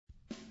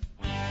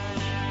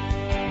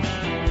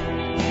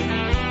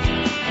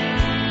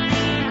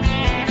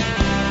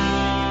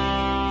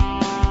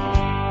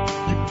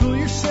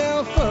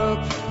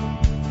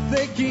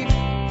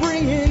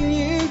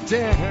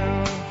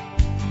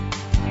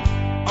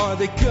Are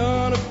they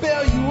gonna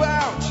bail you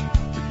out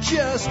or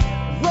just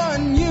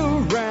run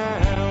you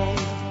around?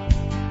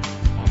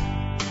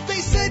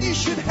 They said you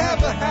should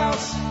have a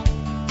house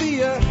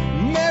the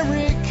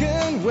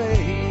American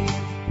way.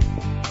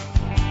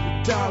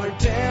 $1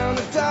 down,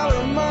 $1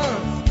 a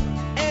month,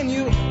 and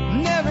you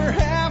never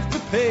have to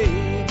pay.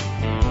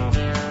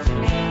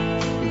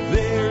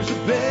 There's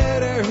a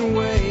better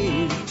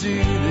way to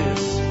do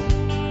this.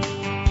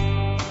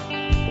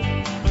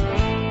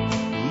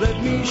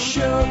 Let me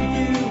show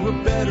you a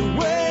better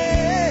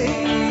way.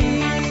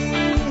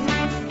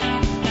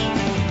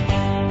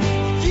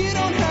 You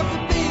don't have to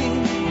be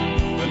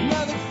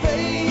another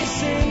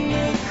face in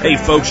the crowd. Hey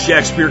folks,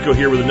 Jack Spirko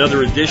here with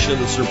another edition of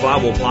the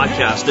Survival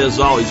Podcast. As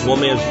always, one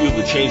man's view of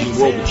the changing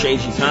world, the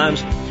changing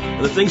times,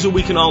 and the things that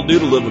we can all do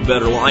to live a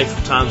better life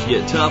if times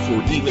get tough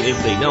or even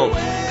if they don't.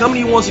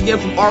 Coming to you once again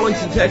from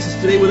Arlington, Texas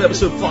today with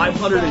episode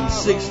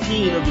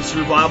 516 of the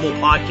Survival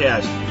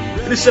Podcast.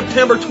 It is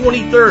September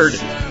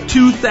 23rd,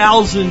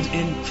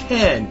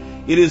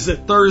 2010. It is a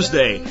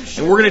Thursday,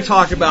 and we're going to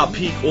talk about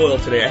peak oil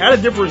today. I had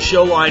a different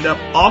show lined up,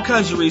 all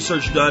kinds of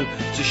research done.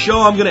 It's a show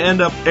I'm going to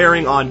end up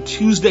airing on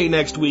Tuesday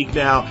next week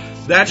now.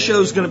 That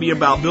show is going to be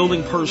about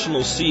building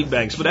personal seed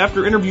banks. But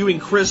after interviewing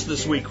Chris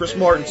this week, Chris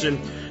Martinson,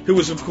 who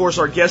was, of course,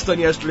 our guest on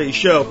yesterday's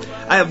show,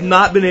 I have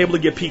not been able to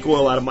get peak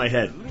oil out of my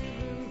head.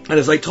 And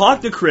as I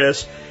talked to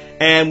Chris,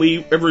 and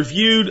we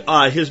reviewed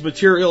his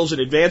materials in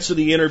advance of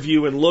the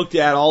interview and looked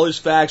at all his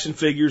facts and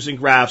figures and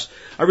graphs,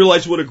 I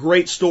realized what a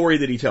great story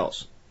that he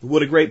tells.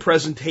 What a great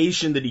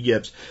presentation that he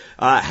gives.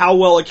 How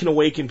well it can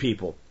awaken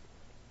people.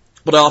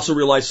 But I also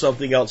realized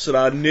something else that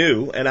I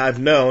knew and I've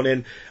known,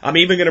 and I'm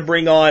even going to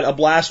bring on a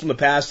blast from the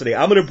past today.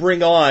 I'm going to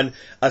bring on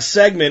a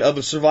segment of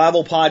the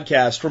Survival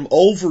Podcast from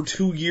over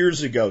 2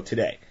 years ago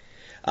today.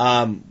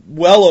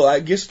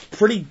 I guess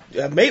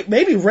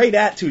maybe right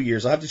at 2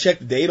 years. I'll have to check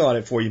the date on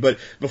it for you. But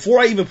before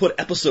I even put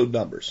episode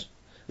numbers,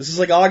 this is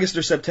like August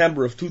or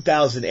September of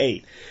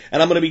 2008.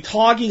 And I'm going to be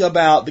talking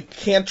about the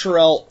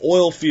Cantarell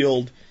oil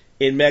field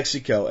in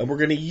Mexico. And we're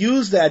going to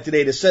use that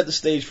today to set the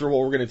stage for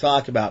what we're going to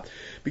talk about.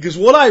 Because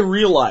what I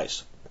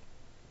realized,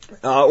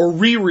 or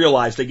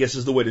re-realized, I guess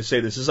is the way to say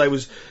this, is I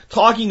was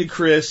talking to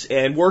Chris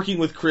and working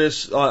with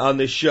Chris on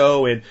this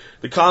show, and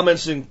the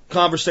comments and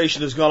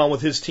conversation has gone on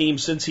with his team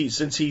since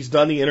he's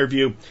done the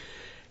interview,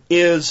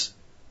 is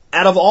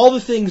out of all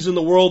the things in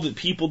the world that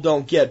people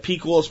don't get,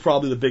 peak oil is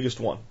probably the biggest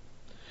one.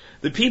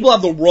 The people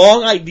have the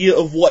wrong idea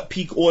of what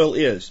peak oil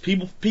is.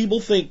 People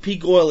think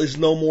peak oil is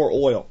no more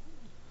oil.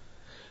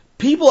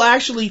 People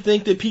actually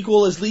think that peak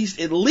oil is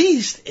at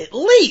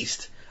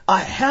least a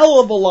hell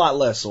of a lot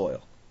less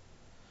oil.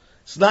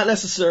 It's not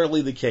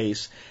necessarily the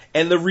case,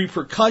 and the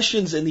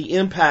repercussions and the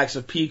impacts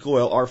of peak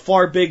oil are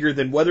far bigger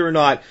than whether or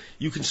not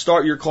you can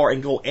start your car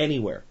and go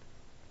anywhere.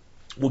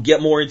 We'll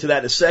get more into that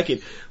in a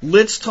second.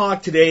 Let's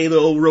talk today,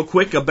 though, real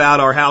quick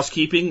about our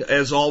housekeeping.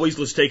 As always,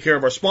 let's take care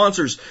of our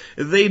sponsors.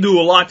 They do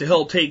a lot to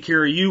help take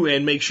care of you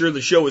and make sure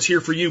the show is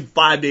here for you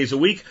 5 days a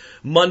week,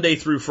 Monday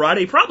through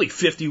Friday, probably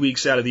 50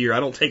 weeks out of the year.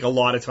 I don't take a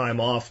lot of time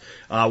off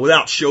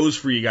without shows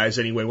for you guys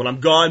anyway. When I'm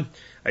gone,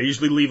 I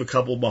usually leave a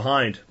couple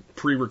behind,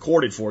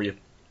 pre-recorded for you.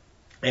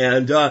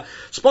 And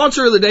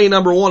sponsor of the day,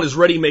 number one, is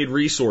Ready Made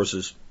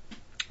Resources.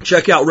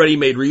 Check out Ready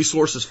Made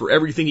Resources for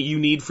everything that you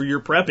need for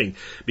your prepping,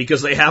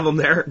 because they have them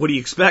there. What do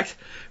you expect?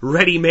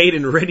 Ready made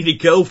and ready to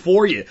go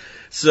for you.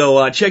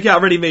 So check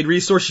out Ready Made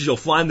Resources. You'll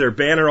find their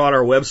banner on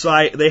our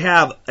website. They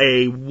have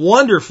a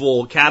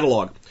wonderful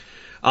catalog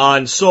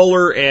on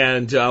solar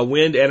and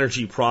wind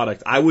energy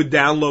product. I would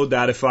download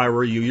that if I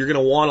were you. You're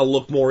going to want to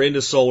look more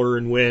into solar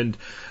and wind.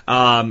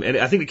 And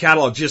I think the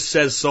catalog just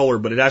says solar,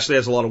 but it actually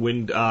has a lot of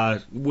wind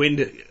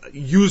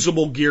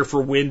usable gear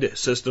for wind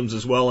systems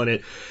as well in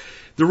it.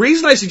 The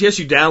reason I suggest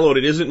you download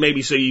it isn't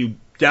maybe so you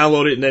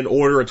download it and then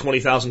order a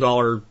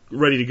 $20,000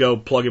 ready-to-go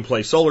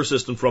plug-and-play solar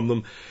system from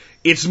them.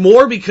 It's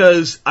more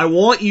because I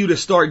want you to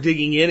start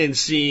digging in and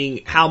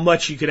seeing how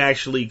much you can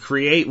actually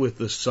create with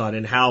the sun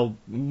and how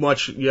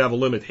much you have a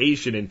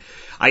limitation. And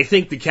I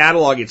think the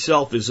catalog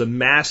itself is a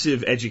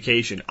massive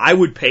education. I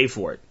would pay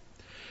for it.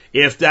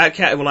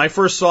 When I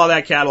first saw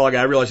that catalog,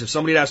 I realized if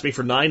somebody had asked me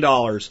for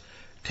 $9,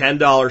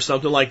 $10,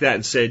 something like that,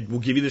 and said, we'll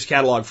give you this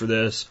catalog for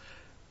this,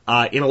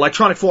 in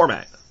electronic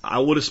format, I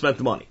would have spent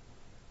the money.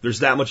 There's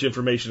that much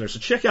information there. So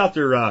check out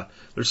their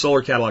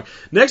solar catalog.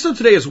 Next up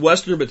today is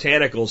Western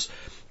Botanicals.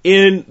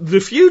 In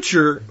the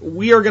future,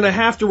 we are going to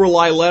have to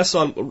rely less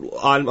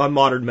on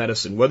modern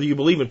medicine, whether you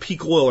believe in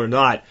peak oil or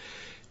not.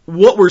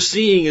 What we're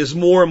seeing is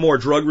more and more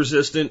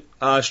drug-resistant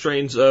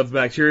strains of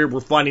bacteria. We're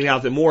finding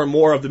out that more and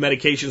more of the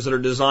medications that are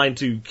designed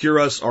to cure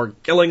us are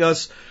killing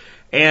us.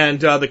 And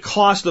the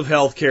cost of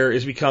healthcare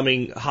is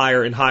becoming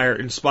higher and higher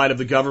in spite of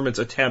the government's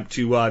attempt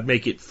to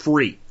make it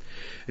free.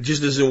 It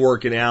just isn't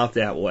working out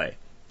that way.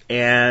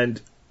 And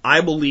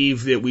I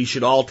believe that we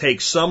should all take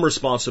some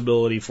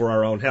responsibility for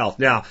our own health.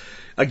 Now,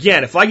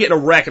 again, if I get in a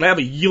wreck and I have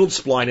a yield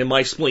spline in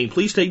my spleen,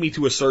 please take me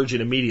to a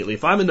surgeon immediately.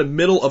 If I'm in the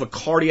middle of a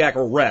cardiac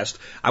arrest,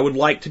 I would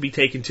like to be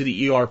taken to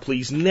the ER,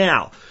 please,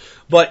 now.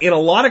 But in a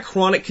lot of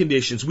chronic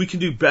conditions, we can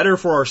do better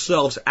for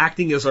ourselves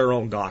acting as our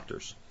own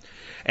doctors.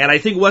 And I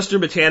think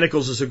Western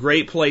Botanicals is a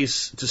great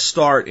place to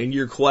start in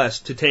your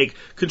quest to take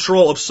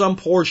control of some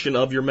portion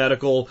of your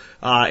medical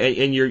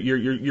and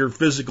your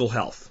physical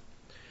health.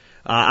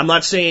 I'm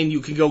not saying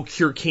you can go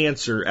cure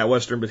cancer at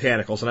Western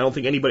Botanicals, and I don't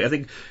think I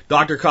think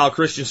Dr. Kyle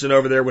Christensen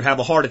over there would have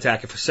a heart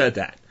attack if I said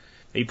that.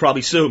 He'd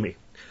probably sue me.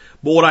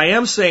 But what I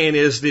am saying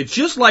is that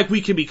just like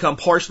we can become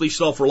partially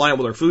self-reliant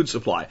with our food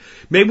supply,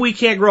 maybe we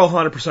can't grow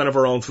 100% of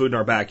our own food in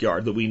our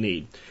backyard that we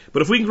need.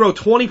 But if we can grow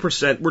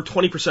 20%, we're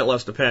 20%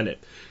 less dependent.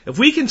 If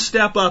we can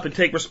step up and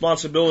take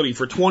responsibility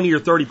for 20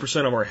 or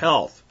 30% of our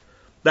health,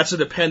 that's a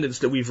dependence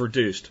that we've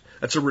reduced.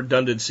 That's a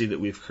redundancy that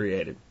we've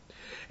created.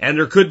 And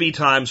there could be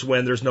times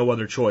when there's no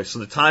other choice. So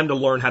the time to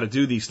learn how to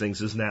do these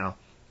things is now.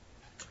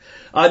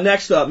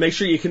 Next up, make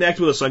sure you connect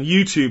with us on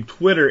YouTube,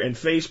 Twitter, and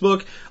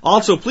Facebook.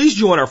 Also, please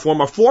join our forum.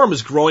 Our forum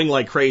is growing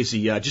like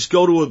crazy. Just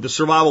go to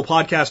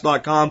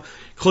thesurvivalpodcast.com,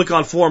 click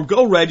on forum,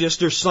 go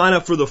register, sign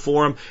up for the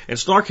forum, and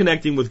start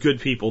connecting with good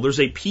people. There's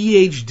a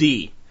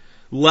PhD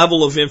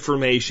level of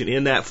information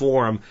in that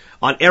forum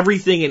on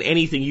everything and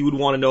anything you would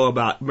want to know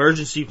about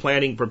emergency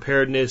planning,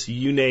 preparedness,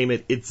 you name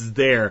it, it's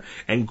there,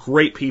 and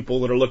great people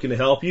that are looking to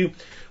help you.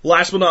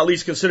 Last but not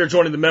least, consider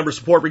joining the Member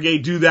Support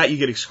Brigade. Do that. You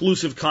get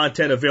exclusive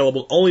content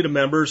available only to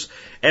members.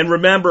 And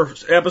remember,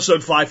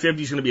 episode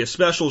 550 is going to be a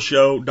special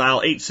show.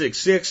 Dial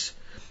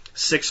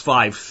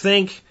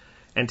 866-65-THINK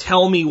and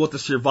tell me what the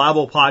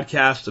Survival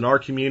Podcast and our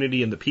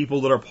community and the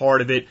people that are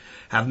part of it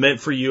have meant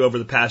for you over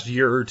the past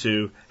year or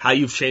two, how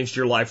you've changed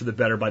your life for the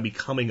better by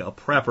becoming a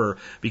prepper,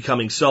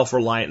 becoming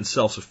self-reliant and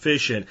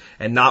self-sufficient,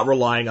 and not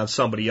relying on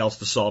somebody else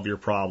to solve your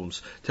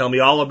problems. Tell me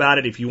all about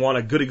it. If you want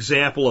a good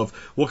example of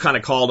what kind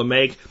of call to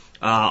make,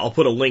 I'll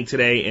put a link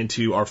today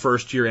into our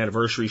first year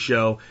anniversary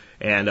show,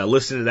 and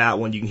listen to that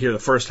one. You can hear the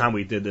first time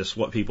we did this,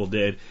 what people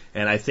did,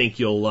 and I think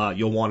you'll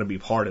want to be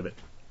part of it.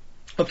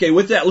 Okay,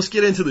 with that, let's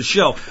get into the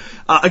show.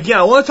 Again,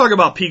 I want to talk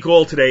about peak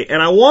oil today,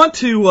 and I want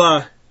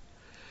to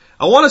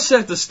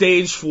set the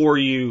stage for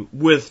you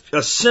with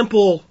a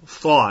simple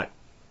thought.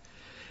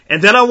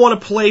 And then I want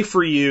to play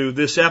for you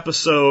this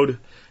episode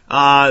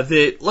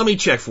let me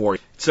check for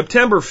you.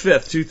 September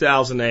 5th,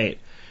 2008.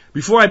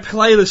 Before I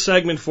play the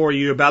segment for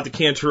you about the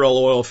Cantrell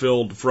oil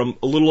field from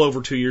a little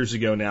over 2 years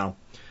ago now,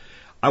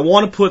 I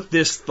want to put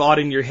this thought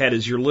in your head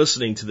as you're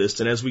listening to this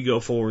and as we go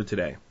forward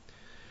today.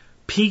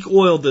 Peak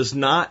oil does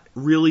not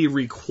really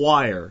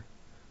require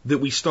that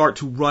we start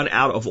to run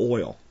out of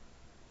oil.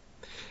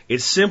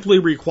 It simply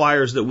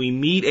requires that we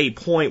meet a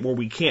point where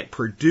we can't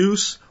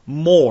produce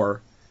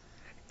more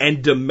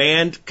and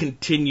demand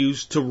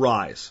continues to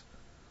rise.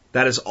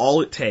 That is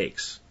all it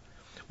takes.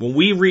 When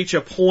we reach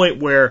a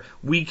point where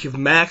we have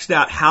maxed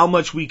out how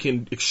much we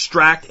can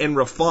extract and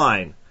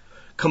refine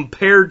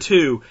compared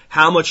to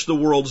how much the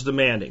world's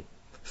demanding.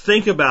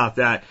 Think about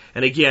that.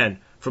 And again,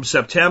 from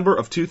September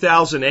of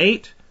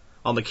 2008,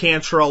 on the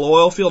Cantrell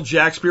oil field,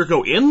 Jack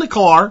Spirko in the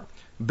car,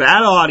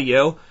 bad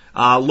audio,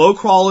 low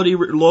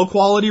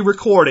quality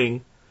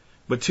recording,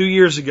 but 2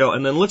 years ago.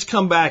 And then let's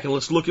come back and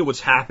let's look at what's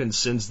happened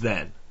since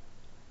then.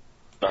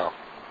 Oh.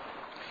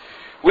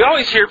 We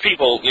always hear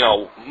people,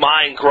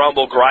 mine,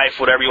 grumble, gripe,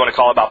 whatever you want to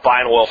call it, about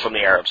buying oil from the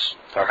Arabs.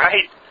 All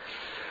right?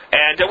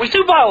 And we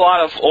do buy a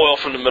lot of oil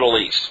from the Middle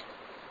East.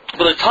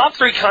 But the top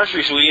three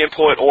countries we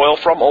import oil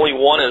from, only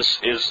one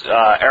is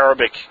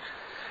Arabic,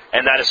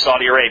 and that is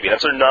Saudi Arabia.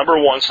 That's our number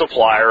one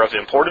supplier of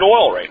imported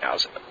oil right now,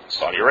 is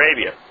Saudi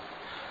Arabia.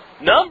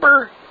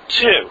 Number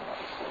two,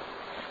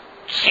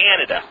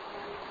 Canada.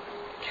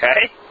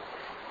 Okay?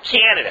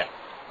 Canada.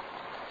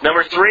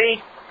 Number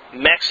three,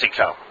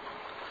 Mexico.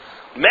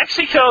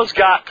 Mexico's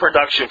got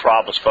production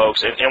problems,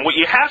 folks, and what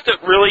you have to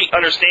really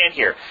understand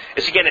here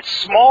is, again, it's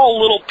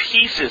small little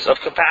pieces of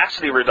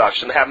capacity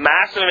reduction that have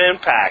massive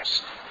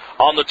impacts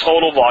on the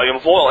total volume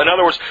of oil. In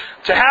other words,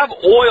 to have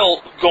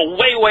oil go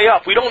way, way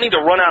up, we don't need to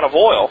run out of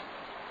oil.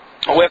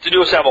 All we have to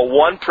do is have a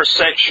 1%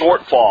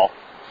 shortfall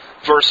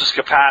versus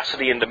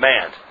capacity and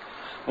demand.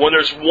 When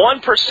there's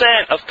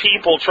 1% of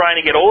people trying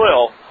to get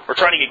oil or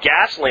trying to get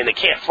gasoline, they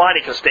can't find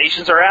it because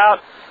stations are out,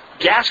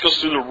 gas goes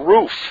through the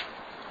roof.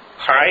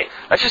 All right?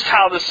 That's just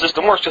how this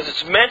system works, because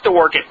it's meant to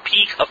work at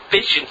peak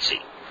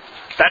efficiency.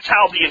 That's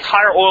how the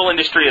entire oil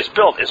industry is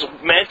built. It's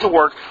meant to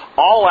work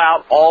all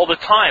out, all the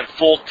time,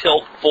 full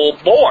tilt, full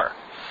bore.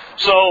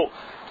 So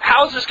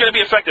how is this going to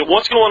be effective?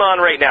 What's going on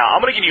right now?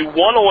 I'm going to give you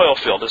one oil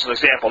field as an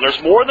example.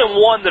 There's more than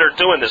one that are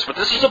doing this, but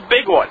this is a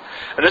big one.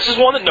 And this is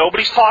one that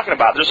nobody's talking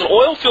about. There's an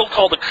oil field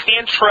called the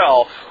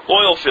Cantrell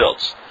oil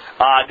fields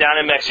down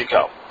in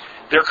Mexico.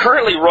 They're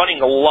currently running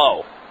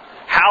low.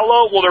 How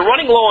low? Well, they're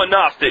running low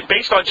enough that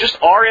based on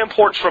just our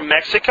imports from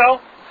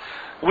Mexico,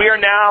 we are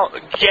now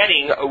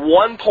getting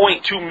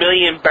 1.2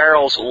 million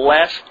barrels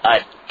less a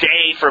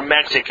day from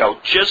Mexico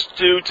just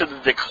due to the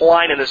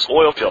decline in this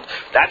oil field.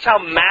 That's how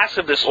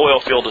massive this oil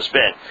field has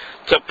been.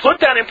 To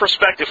put that in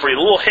perspective for you,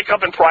 the little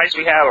hiccup in price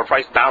we have, our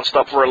price bounced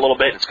up for a little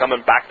bit, it's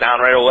coming back down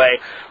right away,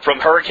 from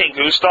Hurricane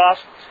Gustav,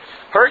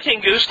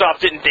 Hurricane Gustav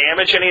didn't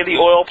damage any of the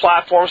oil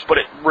platforms, but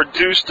it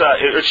reduced,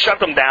 it shut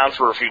them down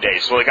for a few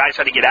days. So the guys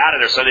had to get out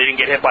of there so they didn't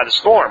get hit by the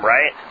storm,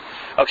 right?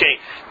 Okay,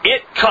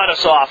 it cut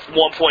us off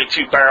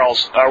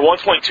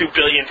 1.2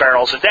 billion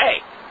barrels a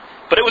day.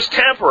 But it was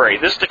temporary.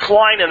 This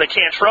decline in the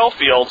Cantrell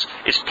fields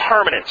is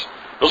permanent.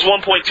 Those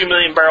 1.2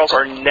 million barrels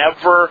are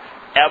never,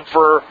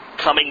 ever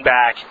coming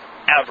back,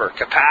 ever.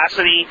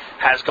 Capacity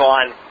has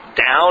gone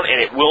down, and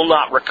it will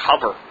not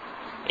recover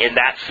in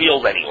that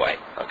field anyway,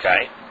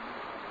 okay?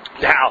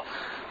 Now,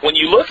 when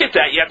you look at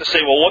that, you have to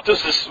say, well, what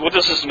does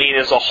this mean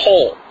as a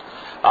whole?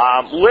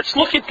 Let's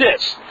look at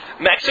this.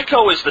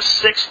 Mexico is the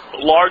 6th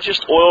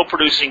largest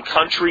oil-producing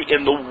country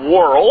in the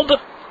world.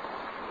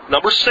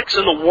 Number 6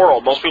 in the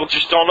world. Most people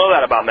just don't know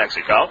that about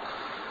Mexico.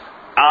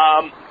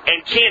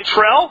 And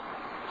Cantrell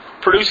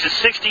produces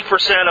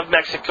 60% of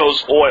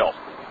Mexico's oil.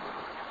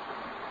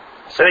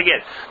 Say it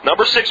again.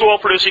 Number 6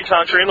 oil-producing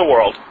country in the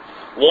world.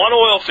 One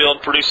oil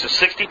field produces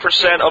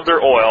 60% of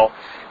their oil.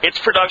 Its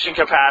production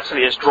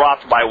capacity has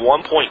dropped by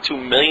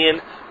 1.2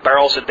 million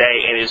barrels a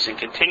day and is in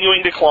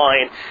continuing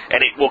decline,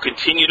 and it will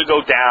continue to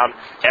go down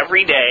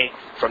every day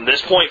from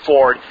this point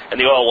forward, and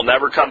the oil will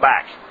never come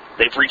back.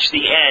 They've reached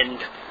the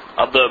end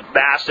of the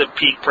massive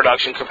peak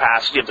production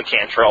capacity of the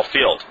Cantrell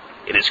field.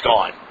 It is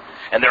gone.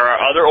 And there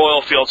are other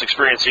oil fields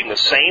experiencing the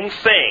same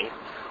thing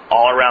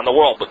all around the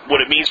world. But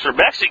what it means for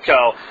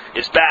Mexico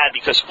is bad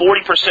because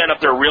 40% of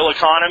their real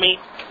economy,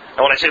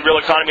 and when I say real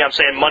economy, I'm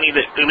saying money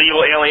that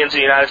illegal aliens in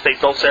the United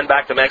States don't send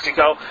back to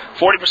Mexico,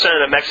 40%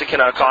 of the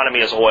Mexican economy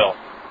is oil.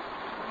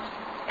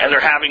 And they're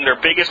having their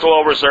biggest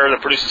oil reserve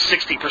that produces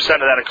 60%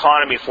 of that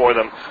economy for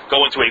them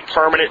go into a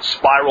permanent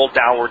spiral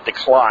downward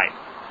decline.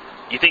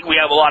 You think we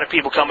have a lot of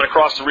people coming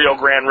across the Rio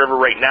Grande River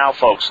right now,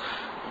 folks.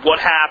 What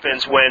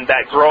happens when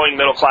that growing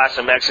middle class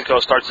in Mexico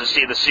starts to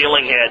see the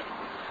ceiling hit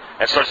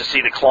and starts to see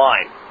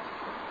decline?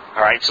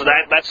 All right, so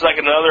that's like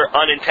another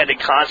unintended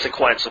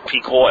consequence of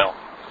peak oil.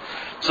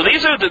 So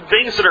these are the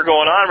things that are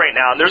going on right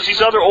now. And there's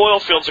these other oil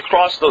fields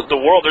across the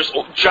world. There's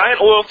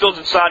giant oil fields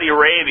in Saudi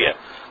Arabia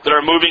that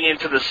are moving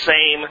into the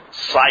same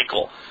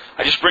cycle.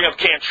 I just bring up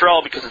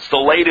Cantrell because it's the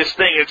latest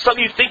thing. It's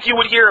something you think you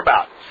would hear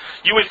about.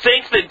 You would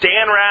think that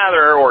Dan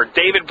Rather or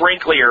David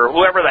Brinkley or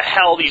whoever the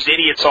hell these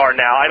idiots are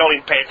now, I don't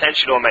even pay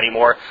attention to them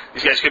anymore.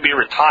 These guys could be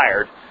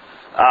retired.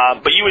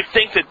 But you would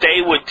think that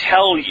they would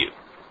tell you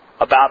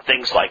about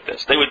things like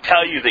this. They would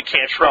tell you that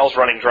Cantrell's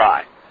running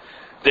dry.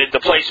 That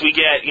the place we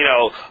get,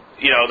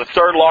 the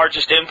third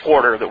largest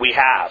importer that we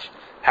have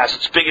has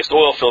its biggest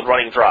oil field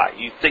running dry.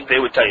 You'd think they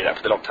would tell you that,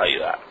 but they don't tell you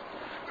that.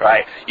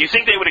 Right? You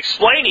think they would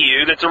explain to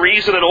you that the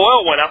reason that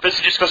oil went up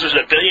isn't just because there's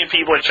 1 billion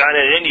people in China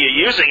and India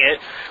using it,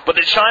 but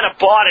that China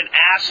bought an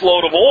ass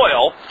load of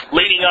oil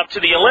leading up to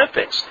the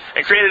Olympics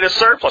and created a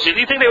surplus. You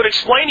think they would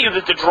explain to you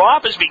that the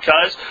drop is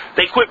because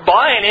they quit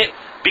buying it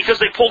because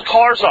they pulled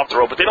cars off the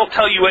road, but they don't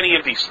tell you any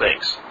of these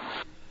things.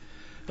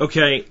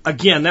 Okay,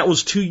 again, that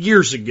was 2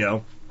 years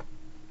ago,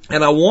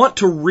 and I want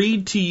to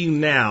read to you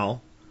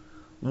now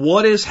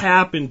what has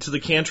happened to the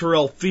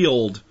Cantrell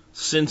field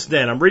since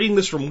then. I'm reading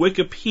this from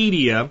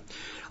Wikipedia.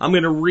 I'm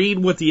going to read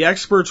what the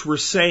experts were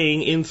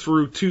saying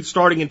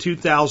starting in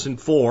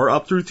 2004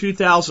 up through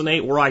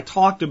 2008 where I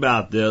talked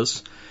about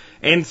this,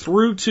 and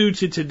through to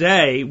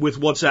today with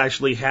what's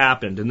actually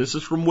happened. And this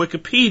is from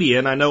Wikipedia,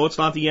 and I know it's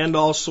not the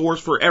end-all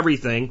source for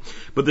everything,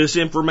 but this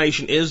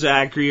information is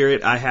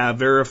accurate. I have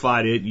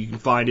verified it. You can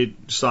find it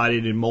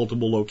cited in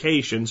multiple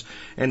locations,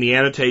 and the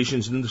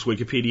annotations in this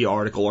Wikipedia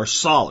article are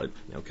solid.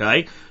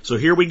 Okay? So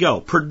here we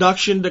go.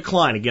 Production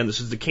decline. Again,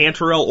 this is the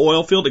Cantrell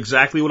oil field,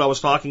 exactly what I was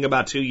talking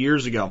about 2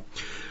 years ago.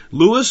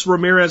 Luis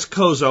Ramirez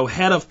Cozo,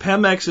 head of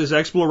Pemex's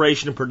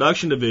Exploration and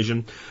Production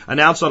Division,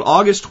 announced on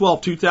August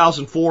 12,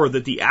 2004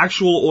 that the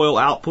actual oil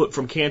output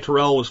from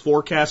Cantrell was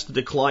forecast to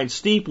decline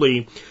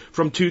steeply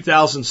from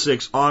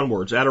 2006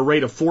 onwards at a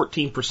rate of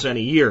 14% a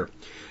year.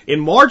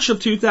 In March of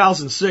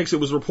 2006, it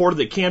was reported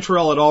that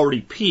Cantrell had already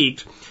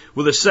peaked,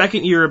 with a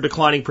second year of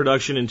declining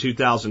production in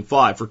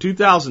 2005. For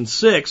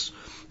 2006,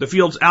 the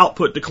field's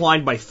output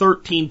declined by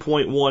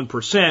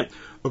 13.1%,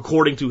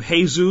 according to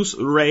Jesus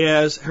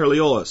Reyes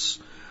Herliolas,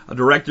 a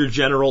Director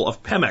General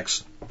of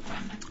Pemex.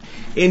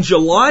 In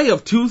July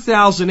of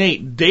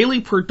 2008,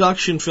 daily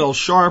production fell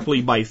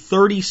sharply by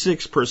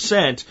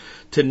 36%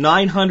 to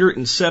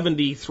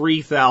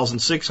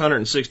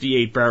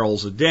 973,668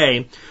 barrels a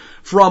day,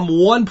 from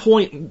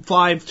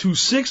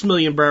 1.526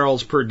 million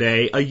barrels per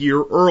day a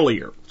year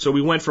earlier. So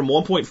we went from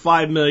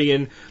 1.5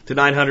 million to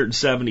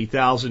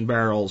 970,000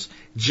 barrels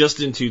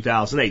just in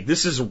 2008.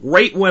 This is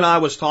right when I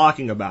was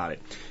talking about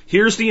it.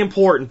 Here's the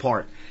important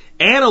part.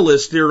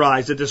 Analysts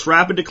theorize that this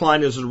rapid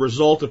decline is a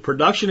result of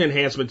production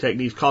enhancement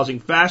techniques causing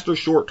faster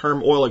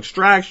short-term oil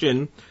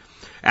extraction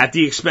at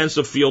the expense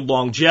of field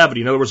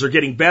longevity. In other words, they're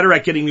getting better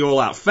at getting the oil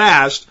out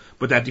fast,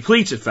 but that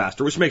depletes it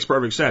faster, which makes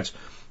perfect sense.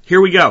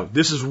 Here we go.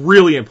 This is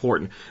really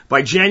important.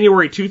 By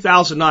January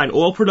 2009,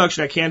 oil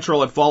production at Cantrell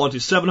had fallen to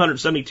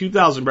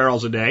 772,000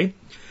 barrels a day,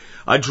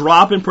 a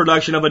drop in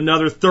production of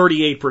another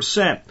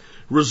 38%,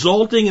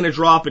 resulting in a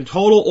drop in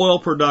total oil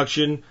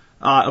production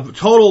of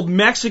total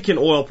Mexican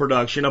oil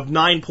production of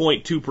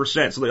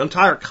 9.2%. So the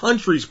entire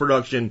country's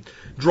production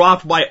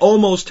dropped by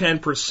almost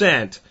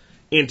 10%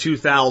 in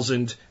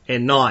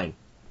 2009.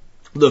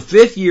 The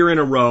fifth year in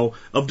a row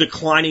of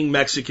declining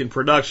Mexican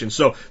production.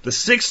 So the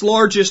sixth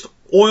largest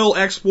oil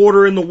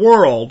exporter in the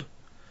world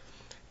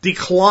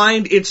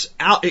declined its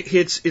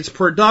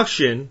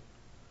production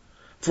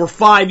for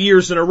 5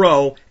 years in a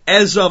row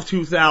as of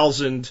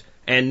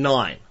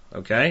 2009.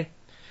 Okay?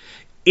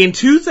 In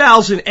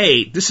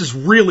 2008, this is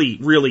really,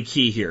 really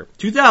key here.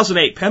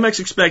 2008,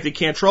 Pemex expected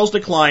Cantrell's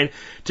decline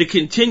to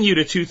continue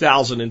to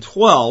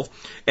 2012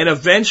 and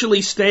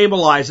eventually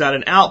stabilize at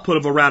an output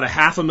of around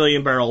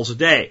 500,000 barrels a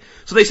day.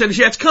 So they said,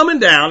 yeah, it's coming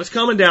down,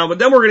 but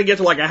then we're going to get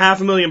to like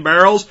 500,000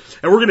 barrels,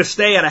 and we're going to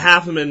stay at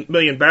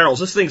 500,000 barrels.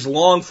 This thing's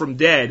long from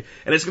dead,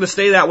 and it's going to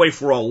stay that way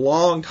for a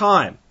long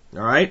time.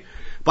 All right?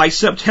 By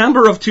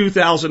September of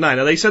 2009,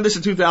 now they said this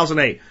in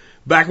 2008,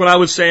 back when I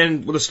was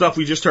saying the stuff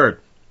we just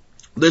heard.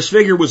 This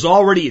figure was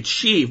already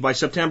achieved by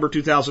September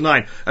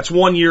 2009. That's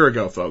 1 year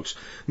ago, folks,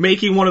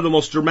 making one of the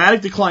most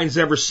dramatic declines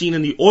ever seen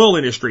in the oil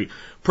industry.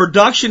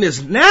 Production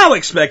is now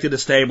expected to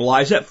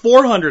stabilize at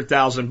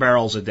 400,000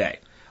 barrels a day.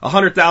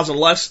 100,000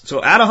 less,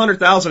 so add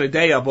 100,000 a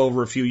day up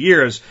over a few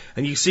years,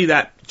 and you see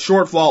that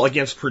shortfall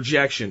against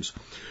projections.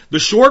 The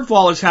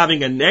shortfall is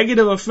having a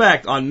negative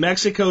effect on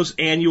Mexico's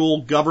annual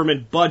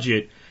government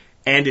budget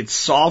and its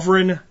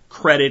sovereign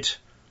credit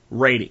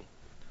rating.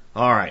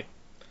 All right.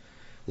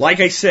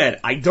 Like I said,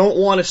 I don't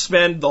want to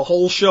spend the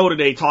whole show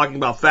today talking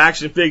about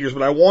facts and figures,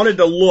 but I wanted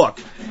to look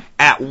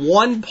at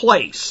one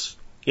place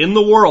in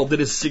the world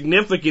that is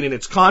significant in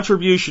its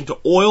contribution to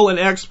oil and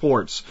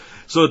exports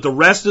so that the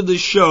rest of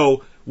this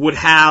show would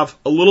have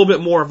a little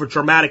bit more of a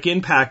dramatic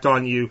impact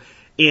on you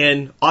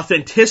in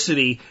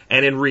authenticity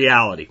and in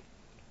reality.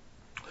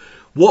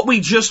 What we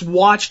just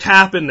watched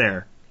happen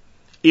there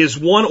is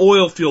one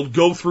oil field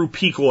go through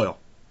peak oil.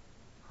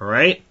 All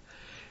right?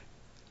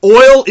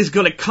 Oil is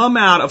going to come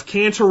out of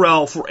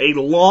Cantrell for a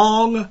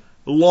long,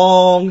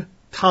 long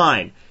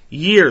time.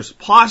 Years,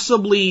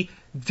 possibly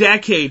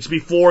decades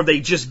before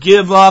they just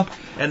give up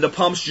and the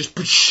pumps just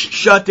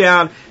shut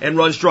down and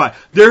runs dry.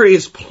 There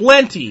is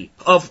plenty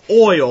of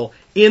oil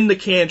in the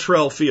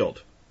Cantrell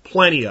field.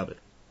 Plenty of it.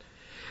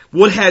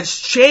 What has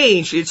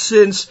changed is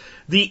since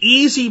the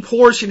easy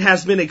portion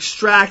has been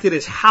extracted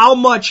is how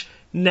much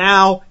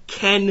now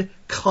can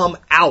come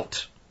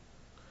out.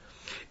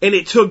 And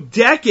it took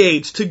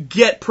decades to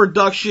get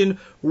production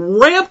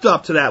ramped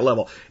up to that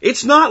level.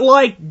 It's not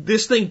like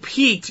this thing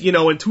peaked,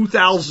 in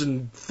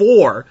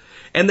 2004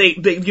 and they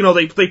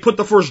put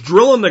the first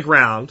drill in the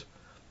ground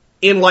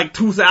in like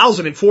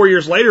 2000 and 4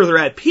 years later they're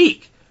at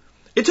peak.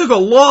 It took a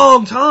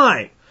long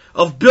time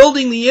of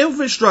building the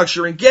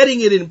infrastructure and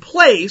getting it in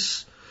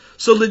place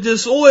so that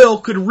this oil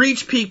could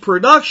reach peak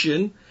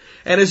production,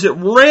 and as it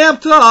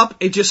ramped up,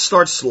 it just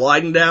starts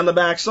sliding down the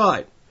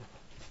backside.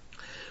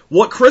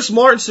 What Chris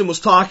Martinson was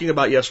talking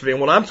about yesterday,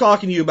 and what I'm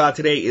talking to you about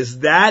today,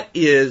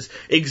 is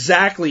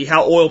exactly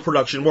how oil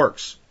production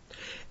works.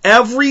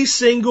 Every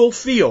single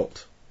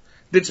field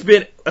that's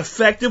been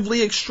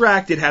effectively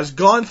extracted has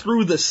gone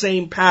through the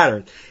same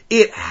pattern.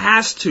 It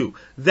has to.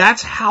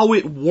 That's how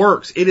it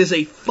works. It is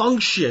a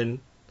function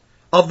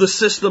of the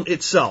system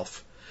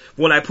itself.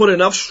 When I put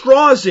enough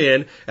straws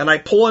in and I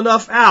pull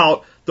enough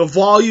out, the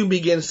volume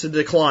begins to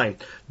decline.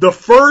 The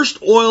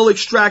first oil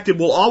extracted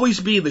will always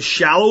be the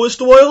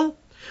shallowest oil,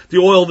 the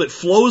oil that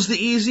flows the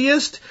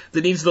easiest,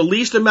 that needs the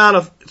least amount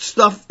of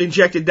stuff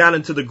injected down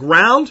into the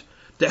ground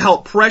to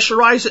help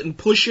pressurize it and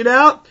push it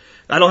out.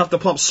 I don't have to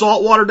pump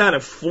salt water down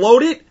and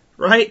float it,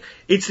 right?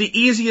 It's the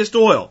easiest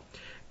oil.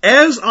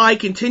 As I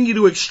continue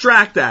to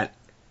extract that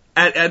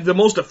at the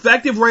most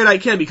effective rate I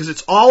can, because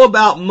it's all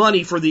about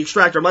money for the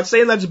extractor. I'm not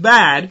saying that's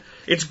bad.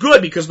 It's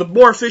good because the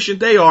more efficient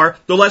they are,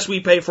 the less we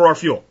pay for our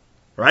fuel,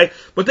 right?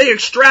 But they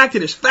extract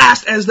it as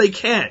fast as they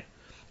can,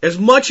 as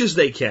much as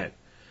they can.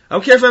 I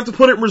don't care if I have to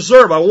put it in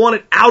reserve. I want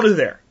it out of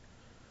there,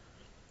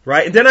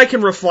 right? And then I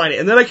can refine it,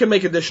 and then I can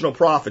make additional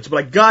profits. But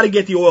I got to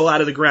get the oil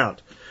out of the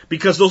ground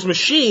because those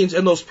machines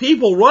and those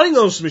people running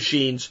those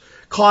machines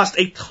cost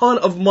a ton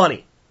of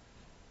money.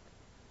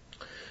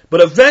 But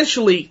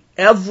eventually,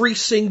 every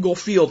single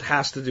field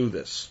has to do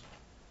this.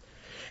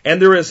 And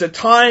there is a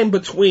time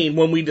between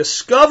when we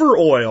discover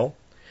oil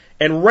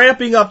and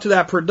ramping up to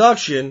that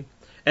production,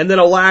 and then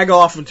a lag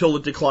off until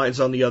it declines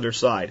on the other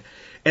side.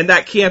 And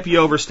that can't be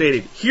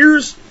overstated.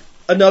 Here's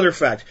another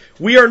fact.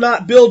 We are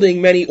not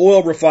building many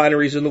oil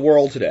refineries in the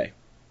world today.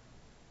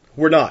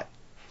 We're not.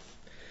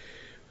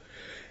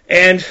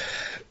 And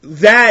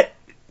that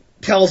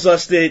tells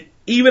us that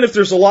even if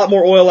there's a lot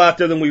more oil out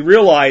there than we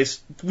realize,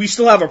 we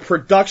still have a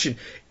production.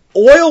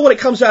 Oil, when it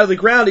comes out of the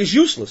ground, is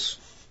useless.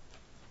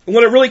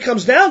 When it really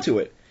comes down to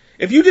it.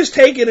 If you just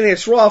take it in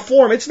its raw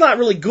form, it's not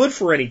really good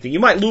for anything. You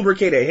might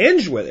lubricate a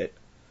hinge with it.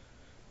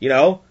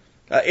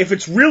 If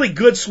it's really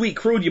good sweet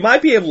crude, you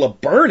might be able to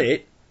burn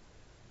it.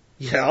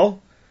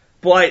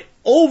 But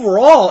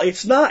overall,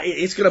 it's not.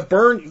 It's going to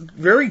burn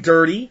very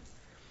dirty.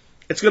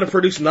 It's going to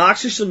produce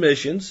noxious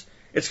emissions.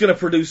 It's going to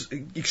produce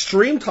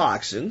extreme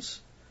toxins.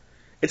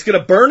 It's going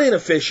to burn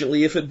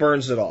inefficiently if it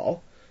burns at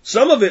all.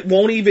 Some of it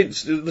won't even,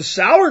 the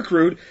sour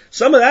crude,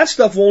 some of that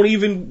stuff won't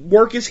even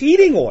work as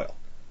heating oil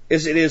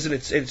as it is in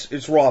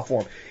its raw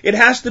form. It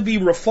has to be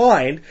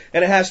refined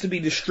and it has to be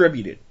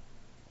distributed.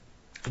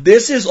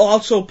 This is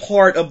also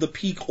part of the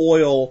peak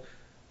oil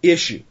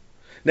issue.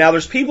 Now,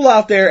 there's people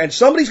out there, and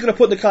somebody's going to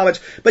put in the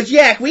comments, but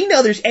Jack, we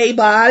know there's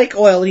abiotic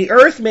oil, and the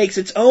earth makes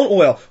its own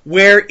oil.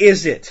 Where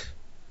is it?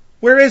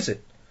 Where is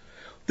it?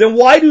 Then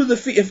why do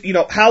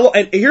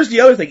and here's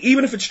the other thing,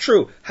 even if it's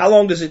true, how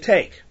long does it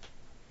take?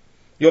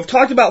 I've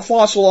talked about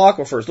fossil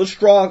aquifers. Let's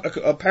draw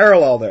a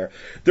parallel there.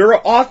 There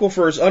are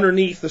aquifers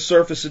underneath the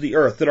surface of the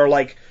earth that are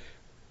like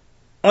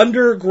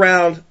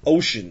underground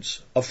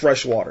oceans of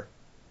fresh water.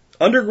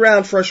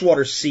 Underground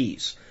freshwater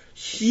seas.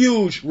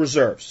 Huge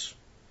reserves.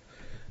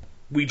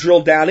 We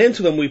drill down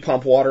into them, we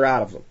pump water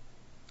out of them.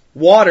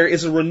 Water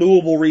is a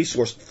renewable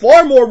resource,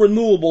 far more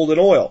renewable than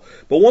oil.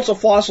 But once a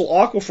fossil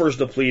aquifer is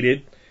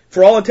depleted,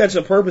 for all intents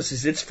and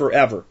purposes, it's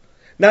forever.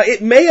 Now,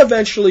 it may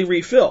eventually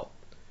refill,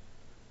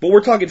 but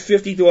we're talking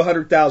 50 to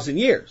 100,000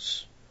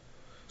 years.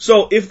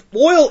 So if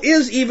oil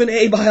is even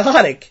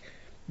abiotic,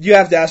 you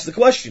have to ask the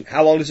question,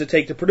 how long does it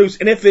take to produce?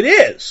 And if it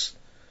is,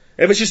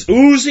 if it's just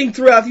oozing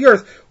throughout the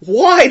earth,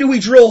 why do we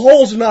drill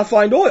holes and not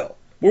find oil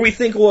where we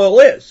think oil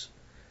is?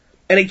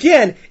 And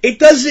again, it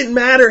doesn't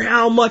matter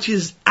how much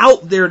is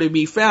out there to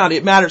be found.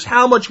 It matters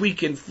how much we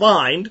can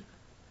find,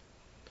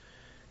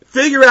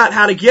 figure out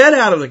how to get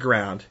out of the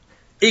ground,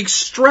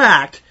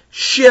 extract,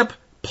 ship,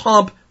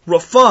 pump,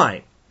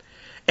 refine.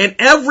 And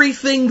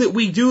everything that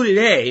we do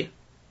today,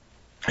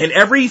 and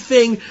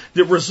everything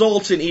that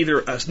results in either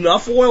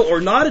enough oil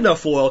or not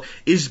enough oil,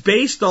 is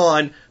based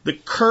on the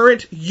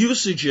current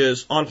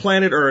usages on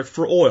planet Earth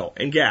for oil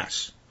and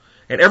gas,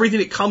 and everything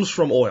that comes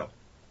from oil.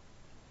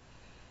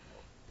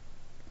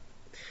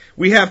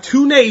 We have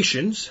two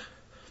nations,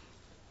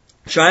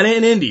 China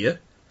and India,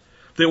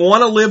 that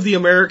want to live the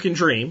American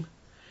dream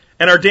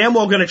and are damn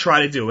well going to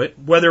try to do it,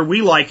 whether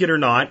we like it or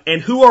not.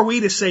 And who are we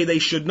to say they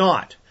should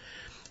not?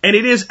 And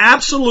it is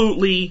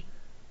absolutely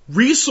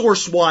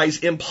resource-wise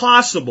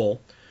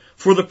impossible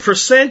for the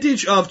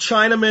percentage of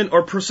Chinamen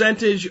or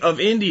percentage of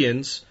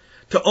Indians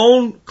to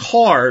own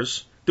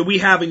cars that we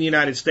have in the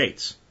United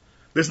States.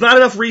 There's not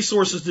enough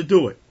resources to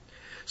do it.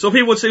 So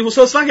people would say, well,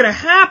 so it's not going to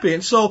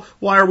happen, so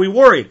why are we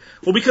worried?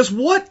 Well, because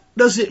what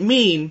does it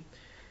mean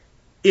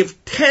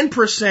if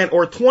 10%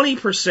 or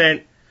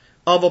 20%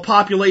 of a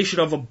population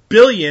of 1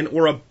 billion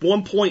or a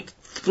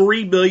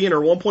 1.3 billion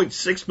or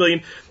 1.6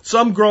 billion,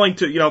 some growing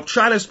to,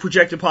 China's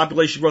projected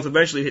population growth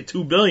eventually hit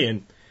 2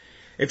 billion.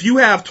 If you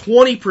have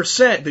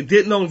 20% that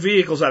didn't own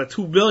vehicles out of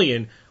 2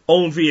 billion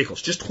own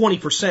vehicles, just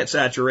 20%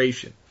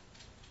 saturation.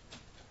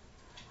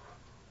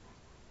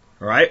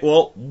 All right,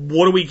 well,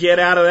 what do we get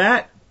out of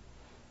that?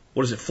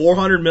 What is it,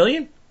 400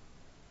 million?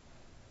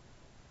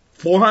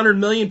 400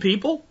 million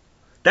people?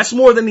 That's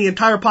more than the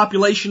entire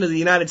population of the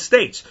United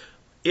States.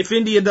 If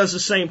India does the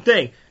same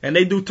thing, and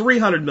they do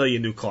 300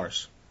 million new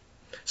cars,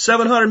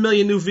 700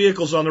 million new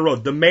vehicles on the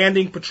road,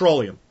 demanding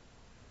petroleum.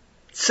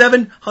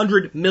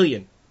 700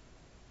 million.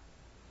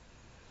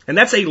 And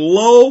that's a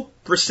low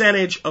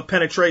percentage of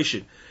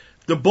penetration.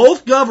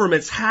 Both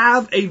governments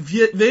have a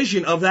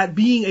vision of that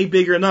being a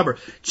bigger number.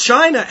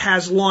 China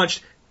has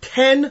launched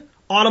 10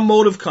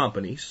 automotive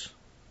companies.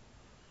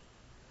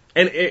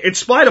 And in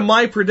spite of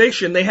my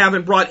prediction, they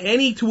haven't brought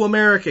any to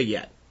America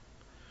yet.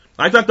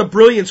 I thought the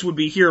Brilliance would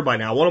be here by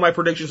now. One of my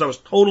predictions I was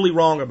totally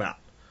wrong about.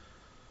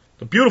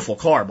 A beautiful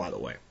car, by the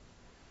way.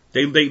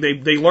 They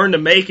learned to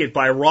make it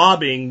by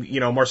robbing,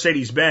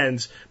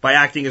 Mercedes-Benz by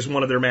acting as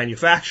one of their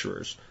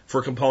manufacturers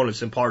for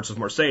components and parts of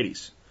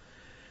Mercedes.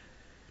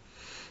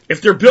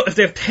 If they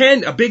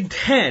have a big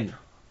 10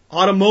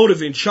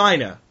 automotive in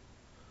China,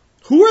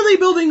 who are they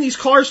building these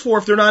cars for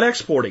if they're not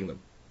exporting them?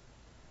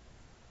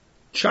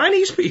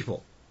 Chinese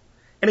people.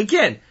 And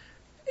again,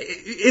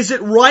 is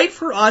it right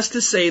for us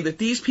to say that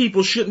these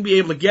people shouldn't be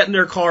able to get in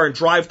their car and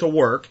drive to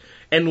work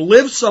and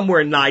live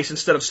somewhere nice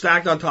instead of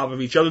stacked on top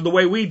of each other the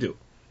way we do?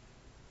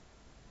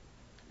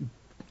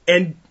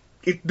 And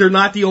they're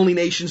not the only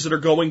nations that are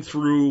going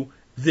through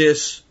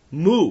this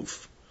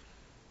move.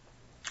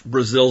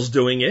 Brazil's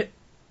doing it.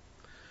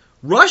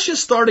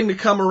 Russia's starting to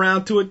come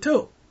around to it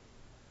too.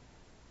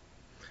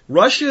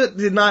 Russia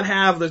did not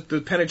have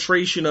the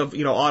penetration of,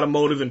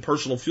 automotive and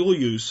personal fuel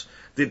use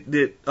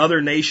that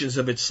other nations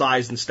of its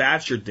size and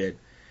stature did.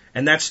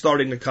 And that's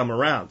starting to come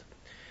around.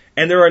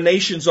 And there are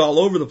nations all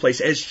over the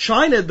place as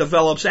China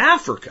develops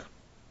Africa.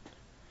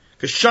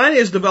 Because China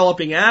is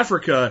developing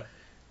Africa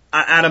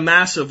at a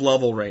massive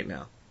level right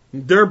now.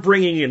 They're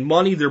bringing in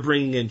money, they're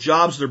bringing in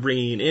jobs, they're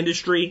bringing in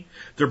industry,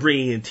 they're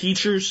bringing in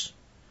teachers.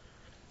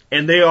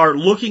 And they are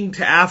looking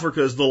to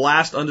Africa as the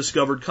last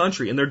undiscovered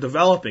country, and they're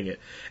developing it.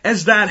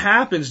 As that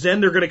happens,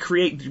 then they're going to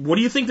create, what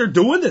do you think they're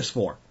doing this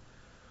for?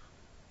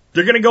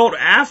 They're going to go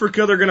to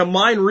Africa, they're going to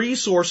mine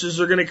resources,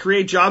 they're going to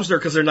create jobs there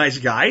because they're nice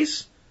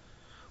guys?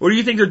 Or do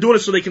you think they're doing it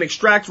so they can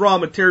extract raw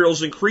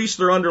materials, increase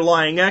their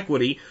underlying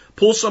equity,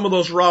 pull some of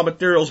those raw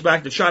materials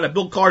back to China,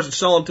 build cars and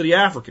sell them to the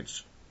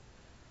Africans?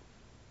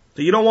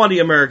 So you don't want the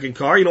American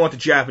car, you don't want the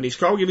Japanese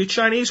car, we'll give you a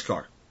Chinese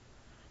car.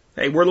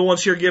 Hey, we're the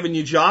ones here giving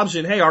you jobs,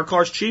 and hey, our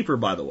car's cheaper,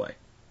 by the way.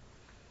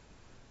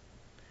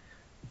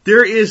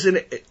 There is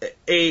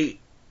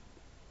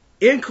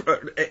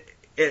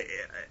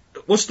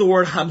what's the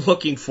word I'm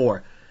looking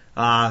for?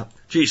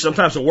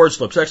 Sometimes the word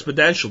slips.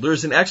 Exponential.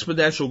 There's an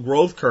exponential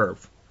growth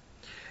curve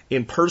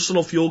in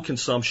personal fuel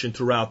consumption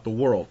throughout the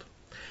world.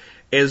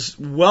 As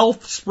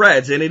wealth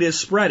spreads, and it is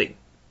spreading,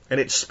 and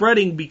it's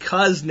spreading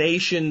because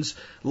nations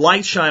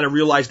like China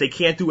realize they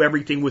can't do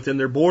everything within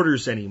their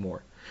borders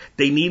anymore.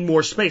 They need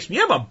more space. When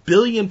you have 1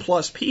 billion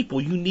plus people,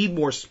 you need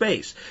more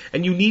space,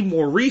 and you need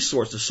more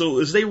resources. So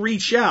as they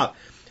reach out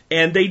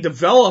and they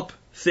develop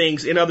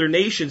things in other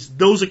nations,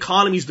 those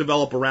economies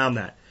develop around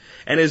that.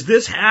 And as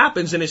this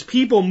happens, and as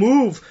people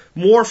move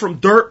more from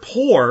dirt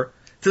poor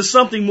to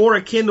something more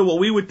akin to what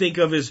we would think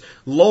of as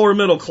lower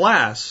middle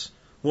class,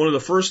 one of the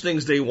first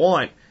things they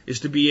want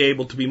is to be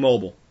able to be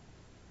mobile.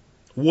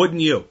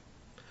 Wouldn't you?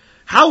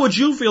 How would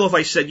you feel if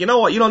I said, you know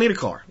what, you don't need a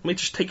car. Let me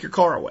just take your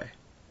car away.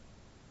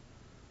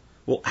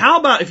 Well, how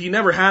about if you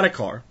never had a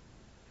car?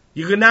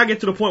 You can now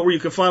get to the point where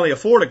you can finally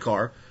afford a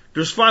car.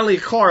 There's finally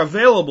a car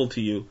available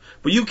to you,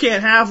 but you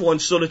can't have one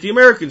so that the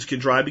Americans can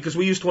drive because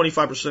we use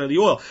 25% of the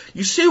oil.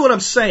 You see what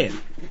I'm saying?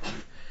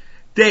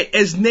 That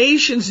as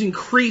nations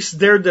increase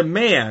their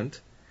demand,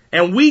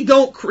 and we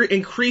don't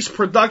increase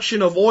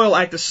production of oil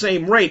at the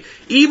same rate,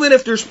 even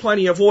if there's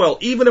plenty of oil,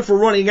 even if we're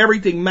running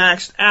everything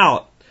maxed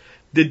out,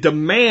 the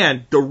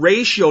demand, the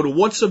ratio to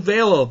what's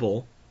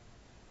available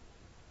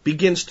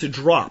begins to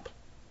drop.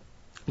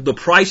 The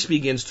price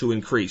begins to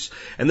increase.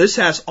 And this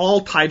has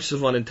all types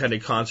of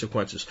unintended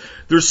consequences.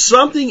 There's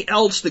something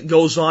else that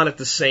goes on at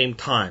the same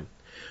time.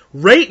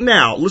 Right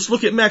now, let's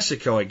look at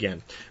Mexico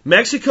again.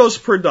 Mexico's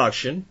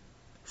production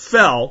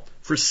fell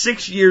for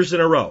 6 years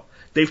in a row.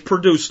 They've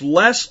produced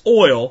less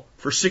oil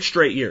for 6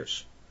 straight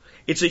years.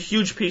 It's a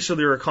huge piece of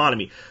their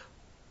economy.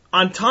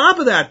 On top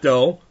of that,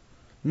 though,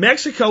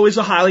 Mexico is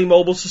a highly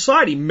mobile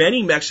society.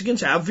 Many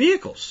Mexicans have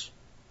vehicles.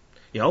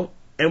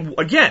 And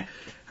again,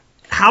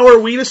 how are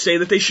we to say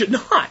that they should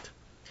not?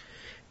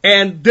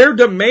 And their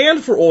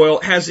demand for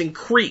oil has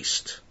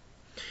increased.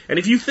 And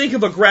if you think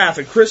of a graph,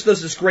 and Chris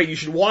does this great, you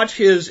should watch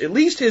at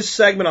least his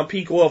segment on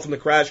peak oil from the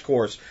crash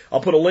course.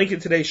 I'll put a link in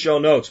today's show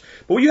notes.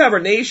 But what you have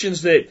are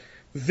nations that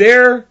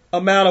their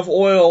amount of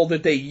oil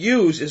that they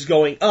use is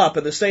going up,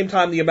 at the same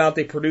time the amount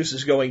they produce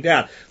is going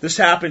down. This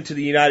happened to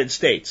the United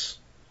States.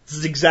 This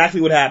is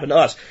exactly what happened to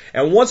us.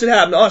 And once it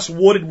happened to us,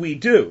 what did we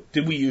do?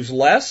 Did we use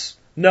less?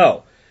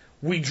 No.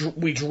 We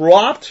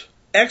dropped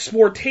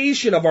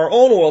exportation of our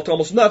own oil to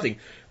almost nothing.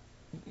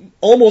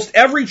 Almost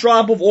every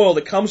drop of oil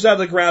that comes out of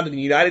the ground in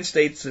the United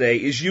States today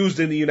is used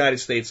in the United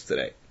States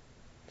today.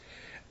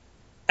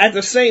 At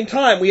the same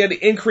time, we had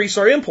to increase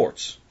our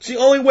imports. It's the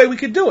only way we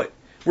could do it.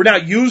 We're now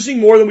using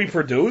more than we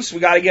produce. We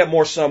got to get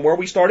more somewhere.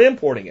 We start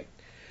importing it.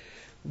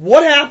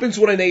 What happens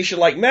when a nation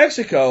like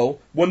Mexico,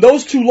 when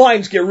those two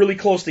lines get really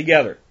close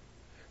together?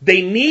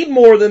 They need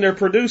more than they're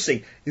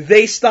producing.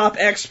 They stop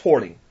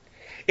exporting.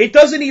 It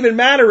doesn't even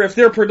matter if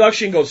their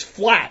production goes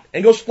flat,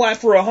 and goes flat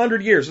for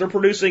 100 years. They're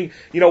producing,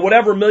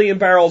 whatever million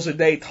barrels a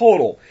day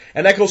total,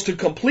 and that goes to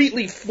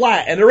completely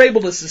flat, and they're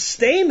able to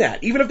sustain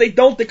that, even if they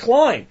don't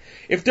decline.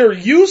 If their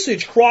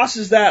usage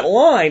crosses that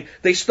line,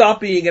 they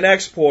stop being an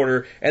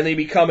exporter, and they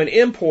become an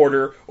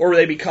importer, or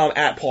they become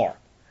at par.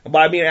 And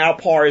by being at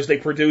par is they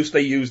produce,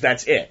 they use,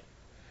 that's it.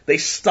 They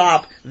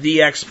stop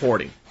the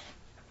exporting.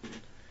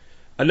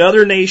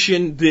 Another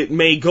nation that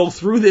may go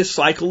through this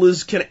cycle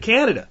is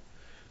Canada.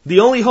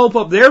 The only hope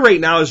up there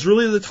right now is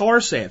really the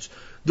tar sands.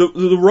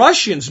 The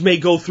Russians may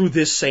go through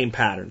this same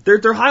pattern.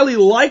 They're highly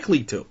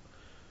likely to.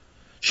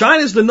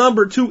 China's the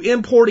number 2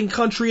 importing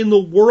country in the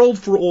world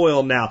for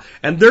oil now,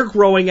 and they're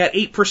growing at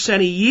 8%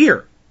 a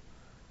year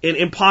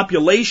in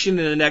population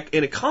and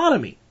in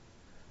economy.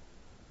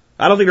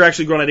 I don't think they're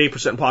actually growing at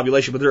 8% in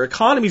population, but their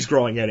economy's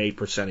growing at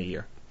 8% a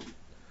year.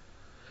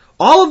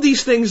 All of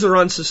these things are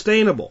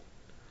unsustainable.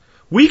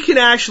 We can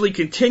actually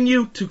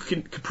continue to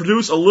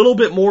produce a little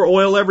bit more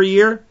oil every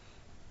year,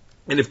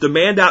 and if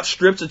demand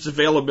outstrips its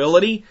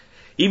availability,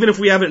 even if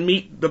we haven't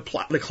meet the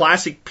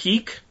classic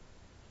peak,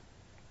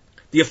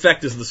 the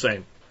effect is the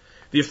same.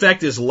 The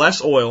effect is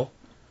less oil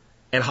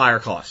and higher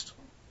cost.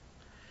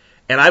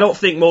 And I don't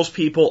think most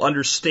people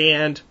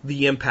understand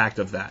the impact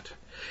of that.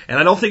 And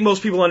I don't think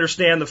most people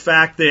understand the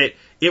fact that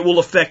it will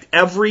affect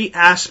every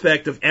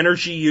aspect of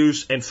energy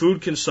use and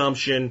food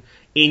consumption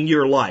in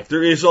your life.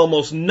 There is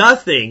almost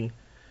nothing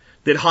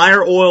that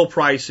higher oil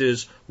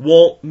prices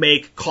won't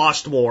make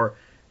cost more,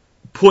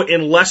 put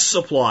in less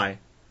supply,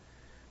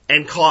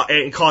 and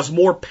cause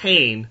more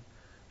pain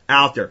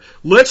out there.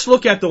 Let's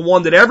look at the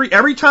one that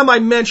every time I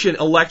mention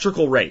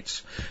electrical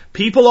rates,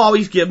 people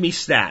always give me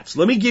stats.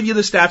 Let me give you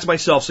the stats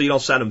myself so you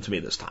don't send them to me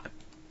this time.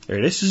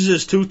 This is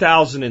just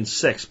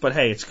 2006, but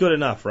hey, it's good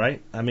enough,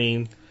 right? I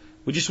mean,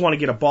 we just want to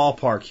get a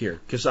ballpark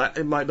here, because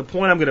the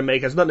point I'm going to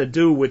make has nothing to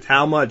do with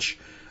how much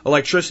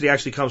electricity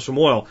actually comes from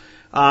oil.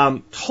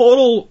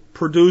 Total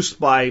produced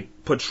by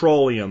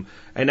petroleum,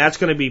 and that's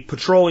going to be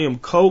petroleum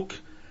coke,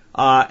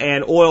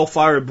 and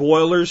oil-fired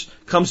boilers,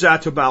 comes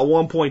out to about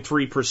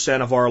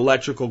 1.3% of our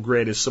electrical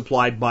grid is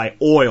supplied by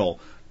oil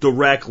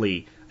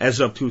directly as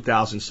of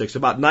 2006.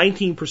 About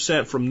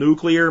 19% from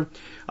nuclear,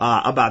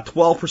 about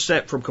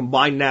 12% from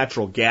combined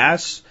natural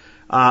gas,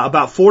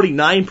 about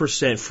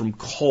 49% from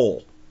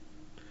coal.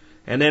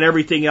 And then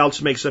everything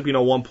else makes up,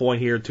 1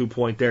 point here, 2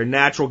 point there.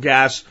 Natural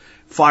gas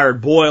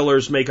fired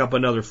boilers make up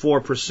another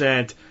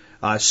 4%.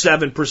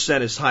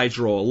 7% is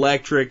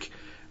hydroelectric.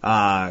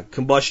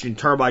 Combustion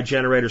turbine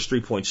generators,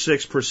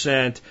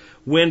 3.6%.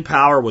 Wind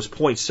power was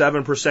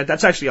 0.7%.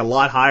 That's actually a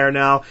lot higher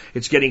now.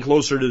 It's getting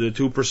closer to the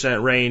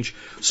 2% range.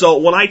 So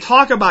when I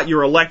talk about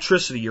your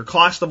electricity, your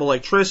cost of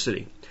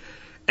electricity,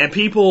 and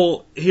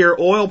people hear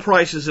oil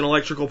prices and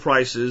electrical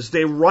prices,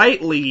 they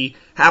rightly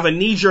have a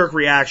knee-jerk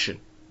reaction.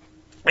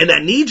 And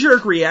that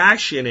knee-jerk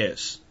reaction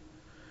is,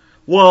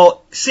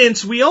 well,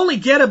 since we only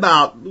get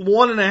about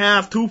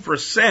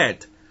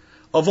 1.5–2%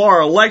 of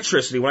our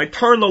electricity, when I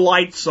turn the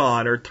lights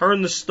on, or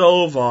turn the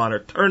stove on, or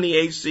turn the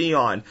AC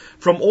on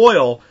from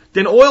oil,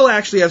 then oil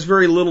actually has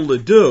very little to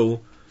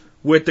do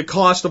with the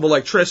cost of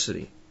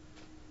electricity.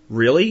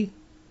 Really?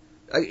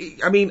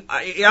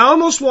 I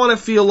almost want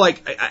to feel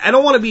like, I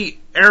don't want to be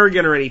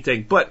arrogant or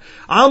anything, but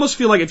I almost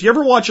feel like if you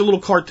ever watch a little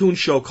cartoon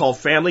show called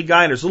Family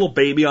Guy, and there's a little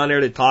baby on there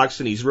that talks,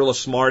 and he's real a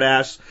smart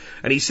ass,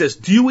 and he says,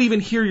 "Do you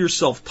even hear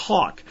yourself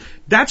talk?"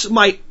 That's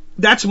my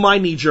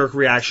knee-jerk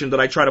reaction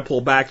that I try to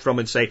pull back from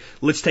and say,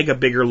 let's take a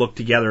bigger look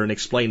together and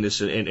explain this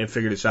and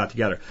figure this out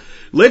together.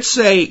 Let's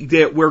say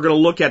that we're going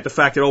to look at the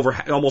fact that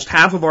almost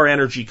half of our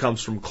energy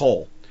comes from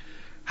coal.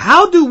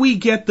 How do we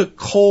get the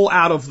coal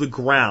out of the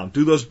ground?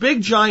 Do those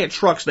big giant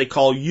trucks they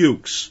call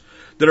ukes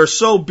that are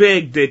so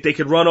big that they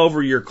could run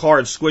over your car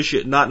and squish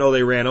it and not know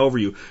they ran over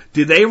you,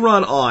 do they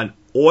run on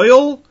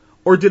oil,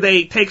 or do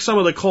they take some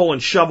of the coal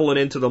and shovel it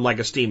into them like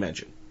a steam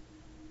engine?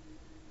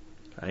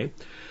 Okay.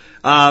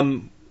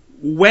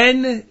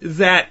 When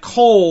that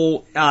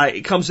coal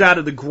comes out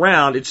of the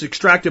ground, it's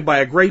extracted by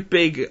a great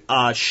big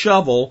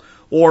shovel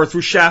or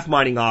through shaft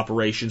mining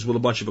operations with a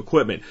bunch of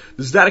equipment.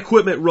 Does that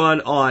equipment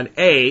run on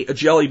A, a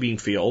jelly bean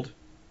field,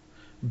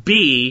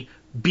 B,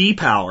 bee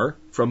power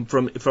from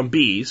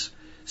bees,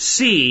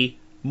 C,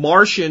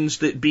 Martians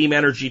that beam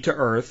energy to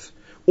Earth,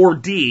 or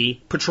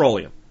D,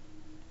 petroleum?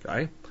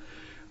 Okay.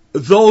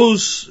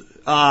 Those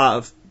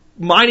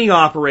mining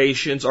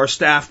operations are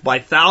staffed by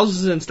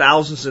thousands and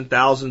thousands and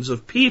thousands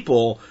of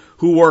people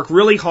who work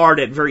really hard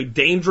at very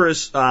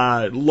dangerous,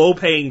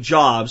 low-paying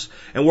jobs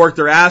and work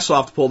their ass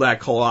off to pull that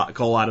coal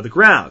out of the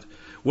ground.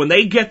 When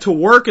they get to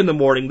work in the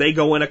morning, they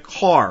go in a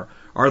car.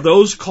 Are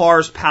those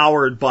cars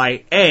powered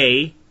by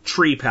A,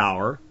 tree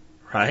power,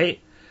 right?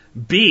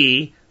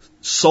 B,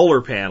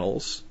 solar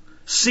panels,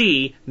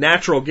 C,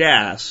 natural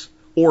gas,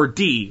 or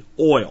D,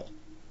 oil?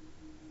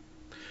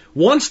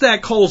 Once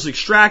that coal is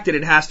extracted,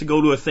 it has to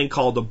go to a thing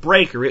called a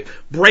breaker. It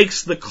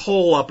breaks the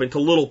coal up into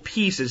little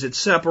pieces. It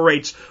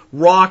separates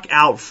rock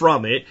out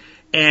from it,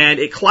 and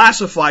it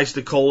classifies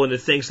the coal into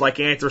things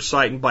like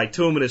anthracite and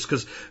bituminous,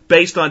 because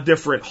based on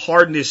different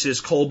hardnesses,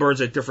 coal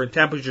burns at different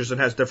temperatures and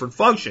has different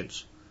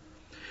functions.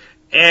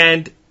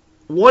 And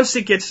once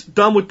it gets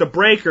done with the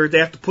breaker, they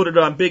have to put it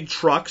on big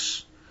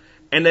trucks,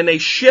 and then they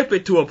ship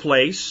it to a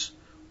place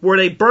where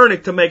they burn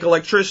it to make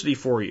electricity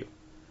for you.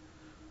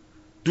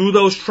 Do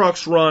those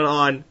trucks run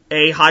on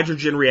A,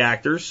 hydrogen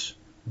reactors,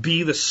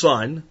 B, the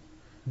sun,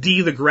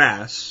 D, the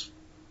grass,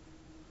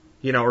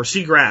 or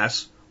C,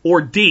 grass,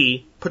 or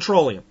D,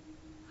 petroleum?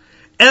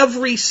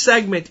 Every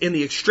segment in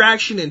the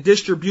extraction and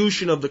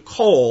distribution of the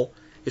coal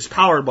is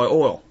powered by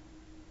oil.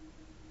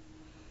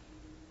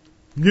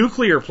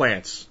 Nuclear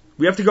plants.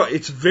 We have to go,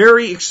 it's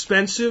very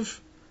expensive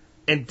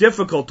and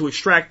difficult to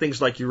extract things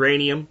like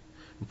uranium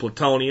and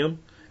plutonium.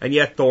 And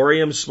yet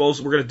thorium is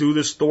supposed, we're going to do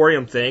this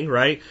thorium thing,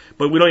 right?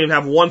 But we don't even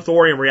have one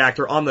thorium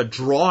reactor on the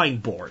drawing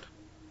board.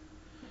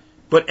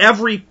 But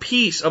every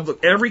piece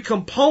of every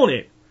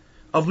component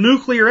of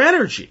nuclear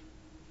energy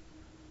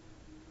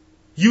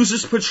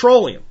uses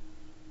petroleum.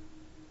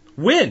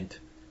 Wind.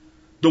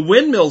 The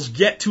windmills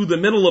get to the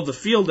middle of the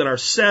field and are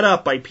set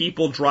up by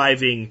people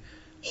driving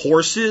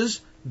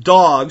horses,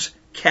 dogs,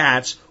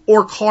 cats,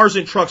 or cars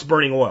and trucks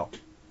burning oil.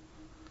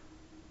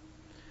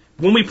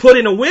 When we put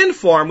in a wind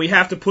farm, we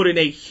have to put in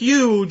a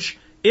huge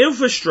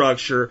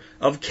infrastructure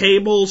of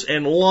cables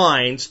and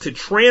lines to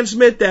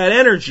transmit that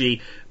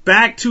energy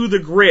back to the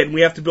grid.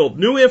 We have to build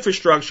new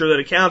infrastructure that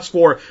accounts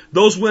for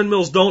those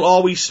windmills don't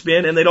always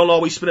spin, and they don't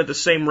always spin at the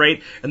same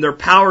rate, and their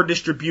power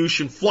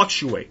distribution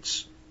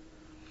fluctuates.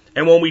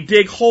 And when we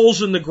dig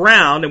holes in the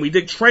ground, and we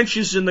dig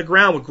trenches in the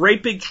ground with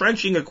great big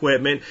trenching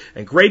equipment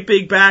and great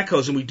big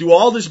backhoes, and we do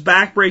all this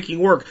backbreaking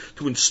work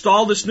to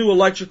install this new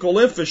electrical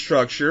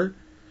infrastructure,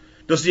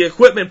 does the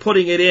equipment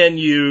putting it in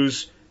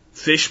use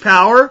fish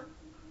power,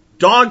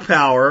 dog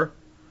power,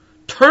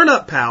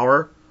 turnip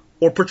power,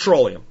 or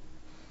petroleum?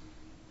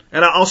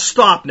 And I'll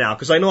stop now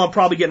because I know I'm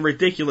probably getting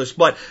ridiculous,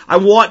 but I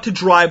want to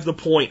drive the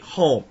point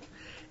home.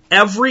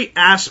 Every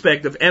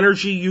aspect of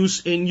energy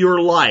use in your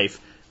life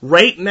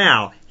right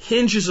now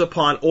hinges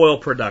upon oil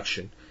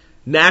production.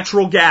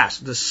 Natural gas,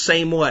 the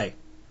same way.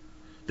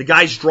 The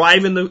guys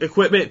driving the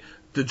equipment,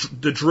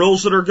 the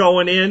drills that are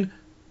going in,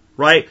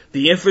 right?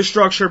 The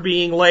infrastructure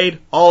being laid,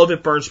 all of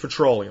it burns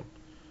petroleum.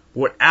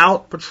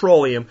 Without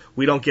petroleum,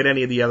 we don't get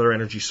any of the other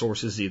energy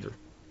sources either.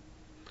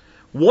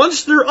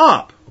 Once they're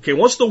up, okay,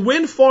 once the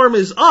wind farm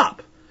is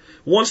up,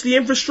 once the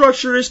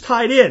infrastructure is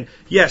tied in,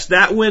 yes,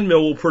 that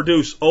windmill will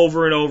produce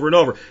over and over and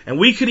over. And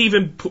we could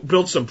even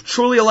build some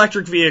truly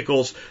electric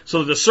vehicles so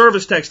that the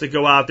service techs that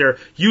go out there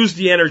use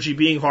the energy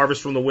being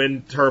harvested from the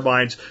wind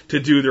turbines to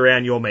do their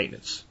annual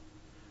maintenance.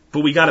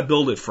 But we got to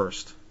build it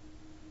first.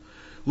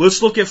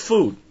 Let's look at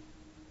food.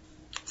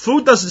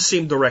 Food doesn't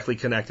seem directly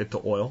connected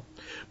to oil.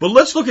 But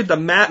let's look at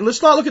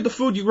let's not look at the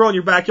food you grow in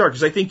your backyard,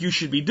 because I think you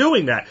should be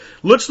doing that.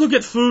 Let's look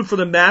at food for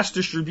the mass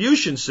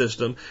distribution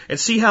system and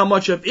see how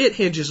much of it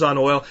hinges on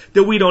oil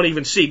that we don't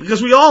even see.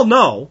 Because we all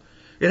know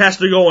it has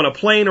to go on a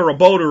plane or a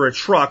boat or a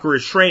truck or a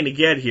train to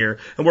get here,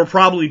 and we're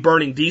probably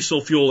burning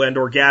diesel fuel and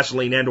or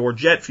gasoline and or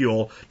jet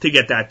fuel to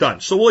get that done.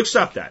 So we'll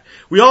accept that.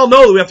 We all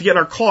know that we have to get in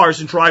our cars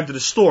and drive to the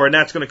store, and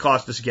that's going to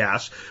cost us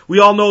gas. We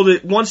all know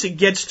that once it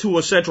gets to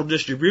a central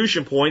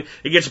distribution point,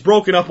 it gets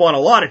broken up on a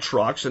lot of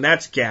trucks, and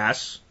that's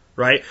gas.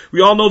 Right?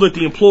 We all know that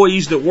the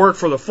employees that work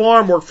for the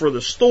farm, work for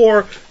the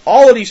store,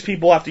 all of these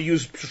people have to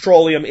use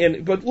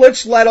petroleum but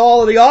let's let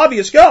all of the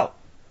obvious go.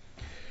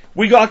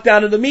 We got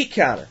down to the meat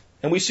counter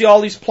and we see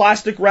all these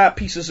plastic wrapped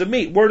pieces of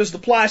meat. Where does the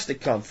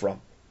plastic come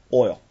from?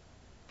 Oil.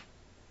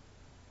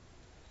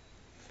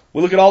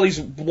 We look at all these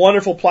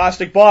wonderful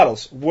plastic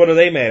bottles. What are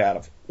they made out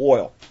of?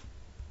 Oil.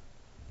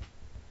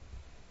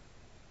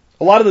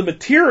 A lot of the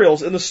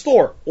materials in the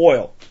store,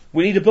 oil.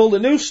 We need to build a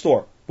new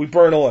store. We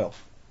burn oil.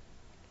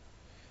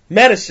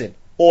 Medicine,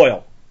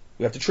 oil.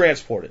 We have to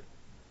transport it.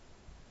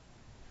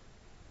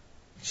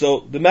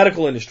 So the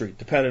medical industry,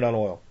 dependent on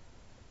oil.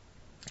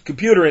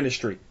 Computer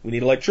industry, we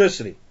need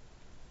electricity.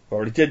 We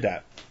already did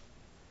that.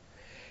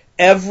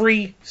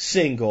 Every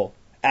single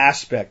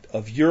aspect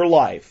of your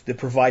life that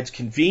provides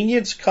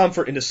convenience,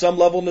 comfort, and to some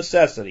level of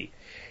necessity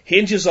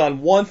hinges on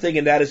one thing,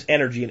 and that is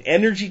energy. And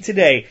energy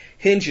today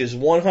hinges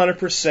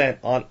 100%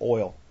 on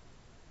oil.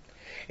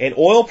 And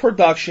oil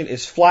production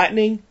is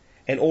flattening,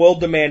 and oil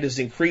demand is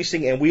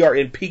increasing, and we are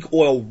in peak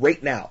oil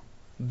right now.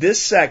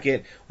 This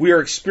second, we are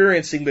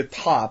experiencing the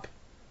top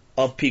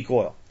of peak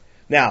oil.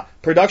 Now,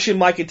 production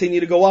might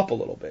continue to go up a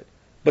little bit,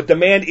 but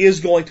demand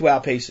is going to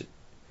outpace it.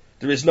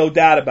 There is no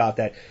doubt about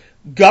that.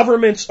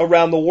 Governments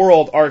around the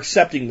world are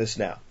accepting this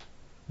now.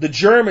 The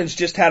Germans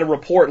just had a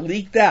report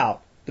leaked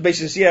out. The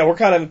basically says, yeah, we're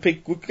kind of in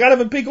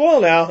peak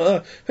oil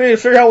now. We need to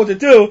figure out what to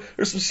do.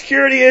 There's some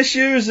security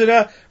issues,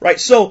 and right.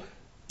 So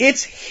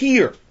it's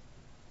here.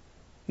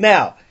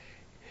 Now,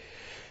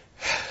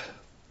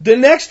 the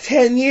next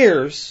 10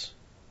 years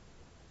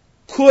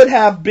could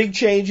have big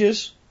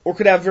changes or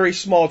could have very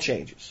small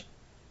changes,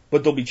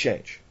 but there'll be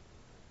change.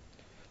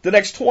 The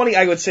next 20,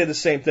 I would say the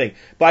same thing.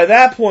 By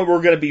that point,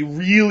 we're going to be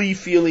really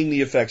feeling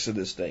the effects of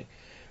this thing,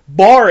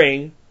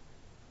 barring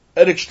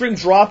an extreme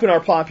drop in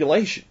our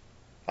population.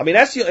 I mean,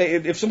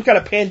 if some kind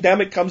of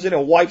pandemic comes in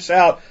and wipes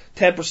out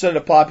 10% of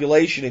the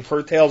population and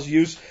curtails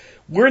use,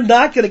 we're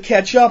not going to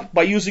catch up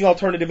by using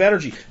alternative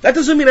energy. That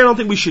doesn't mean I don't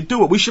think we should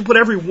do it. We should put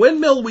every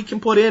windmill we can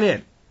put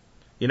in.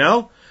 You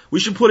know? We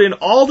should put in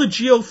all the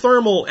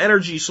geothermal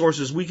energy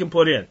sources we can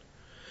put in.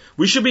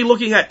 We should be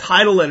looking at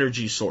tidal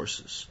energy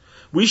sources.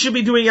 We should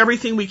be doing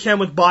everything we can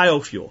with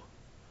biofuel.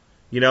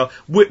 You know,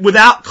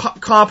 without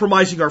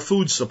compromising our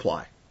food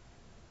supply.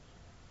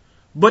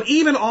 But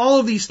even all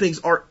of these things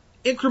are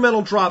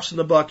incremental drops in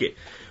the bucket.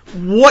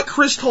 What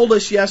Chris told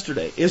us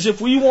yesterday is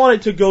if we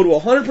wanted to go to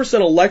 100%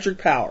 electric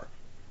power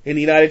in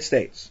the United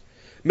States,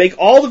 make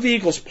all the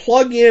vehicles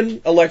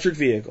plug-in electric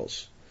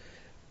vehicles,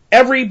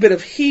 every bit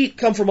of heat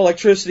come from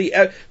electricity,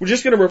 we're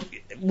just going to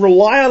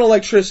rely on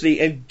electricity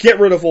and get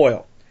rid of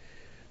oil.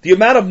 The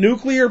amount of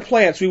nuclear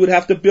plants we would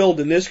have to build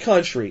in this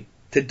country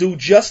to do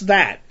just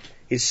that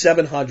is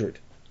 700.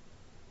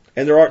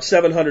 And there aren't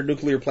 700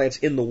 nuclear plants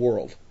in the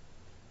world.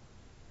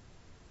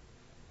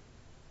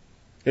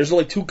 There's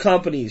only 2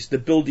 companies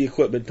that build the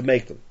equipment to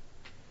make them.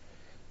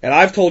 And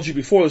I've told you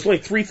before, there's only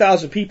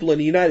 3,000 people in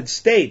the United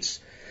States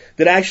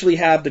that actually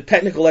have the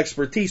technical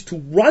expertise to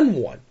run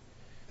one.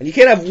 And you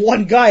can't have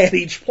one guy at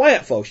each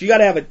plant, folks. You got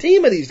to have a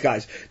team of these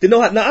guys that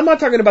know how. Now, I'm not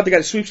talking about the guy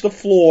that sweeps the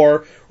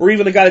floor or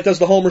even the guy that does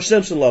the Homer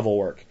Simpson level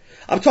work.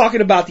 I'm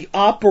talking about the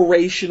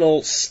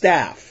operational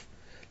staff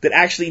that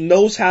actually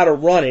knows how to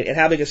run it, and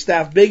having a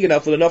staff big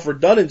enough with enough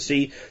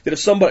redundancy that if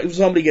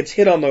somebody gets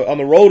hit on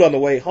the road on the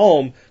way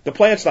home, the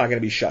plant's not going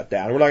to be shut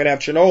down. We're not going to have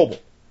Chernobyl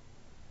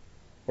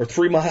or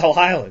 3 Mile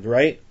Island,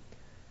 right?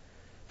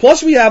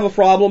 Plus, we have a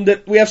problem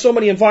that we have so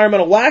many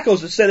environmental wackos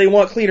that say they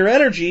want cleaner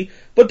energy,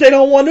 but they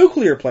don't want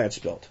nuclear plants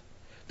built.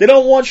 They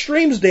don't want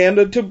streams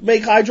dammed to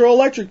make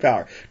hydroelectric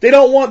power. They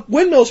don't want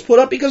windmills put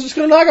up because it's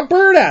going to knock a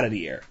bird out of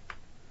the air.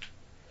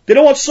 They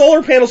don't want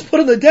solar panels put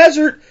in the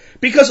desert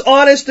because,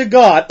 honest to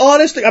God,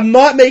 I'm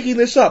not making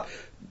this up,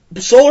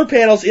 solar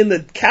panels in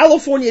the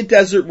California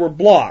desert were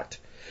blocked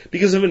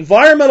because of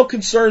environmental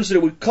concerns that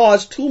it would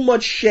cause too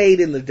much shade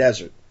in the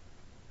desert.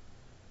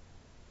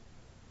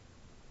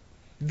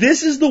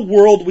 This is the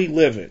world we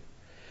live in.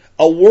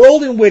 A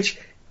world in which,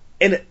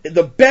 in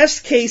the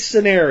best case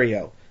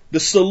scenario, the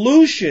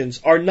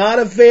solutions are not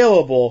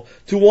available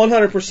to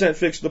 100%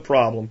 fix the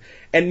problem.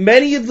 And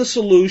many of the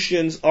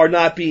solutions are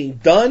not being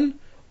done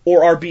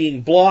or are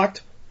being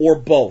blocked or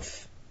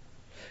both.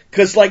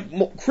 Because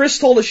like Chris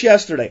told us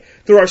yesterday,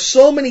 there are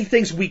so many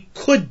things we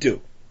could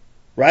do,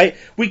 right?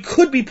 We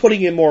could be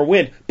putting in more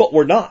wind, but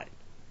we're not.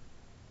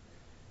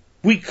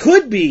 We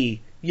could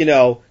be,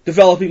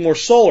 developing more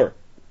solar,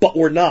 but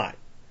we're not.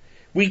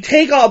 We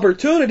take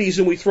opportunities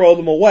and we throw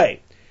them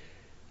away.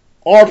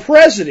 Our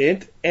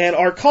president and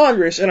our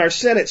Congress and our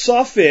Senate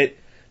saw fit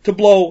to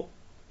blow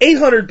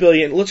 $800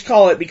 billion, let's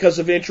call it because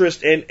of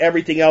interest and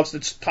everything else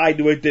that's tied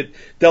to it that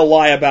they'll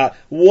lie about,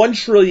 $1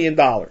 trillion.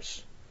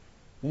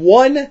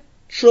 $1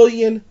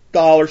 trillion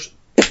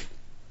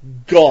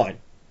gone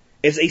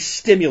as a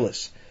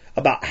stimulus,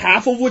 about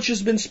half of which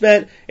has been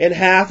spent and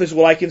half is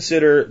what I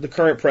consider the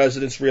current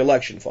president's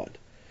reelection fund.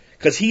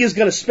 Because he is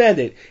going to spend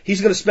it.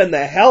 He's going to spend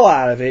the hell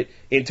out of it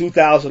in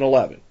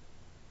 2011.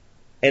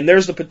 And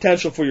there's the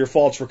potential for your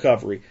false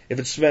recovery if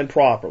it's spent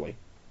properly.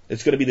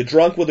 It's going to be the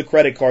drunk with a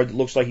credit card that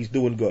looks like he's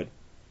doing good.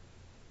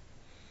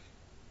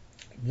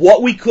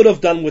 What we could have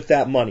done with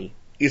that money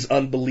is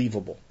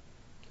unbelievable.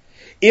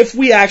 If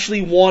we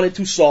actually wanted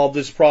to solve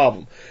this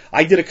problem.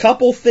 I did a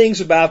couple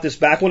things about this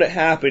back when it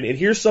happened, and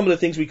here's some of the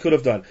things we could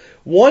have done.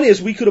 One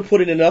is we could have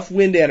put in enough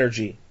wind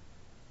energy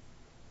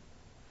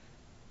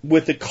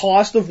with the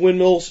cost of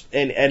windmills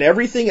and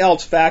everything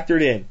else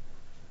factored in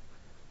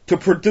to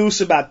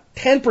produce about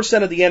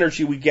 10% of the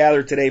energy we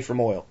gather today from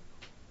oil.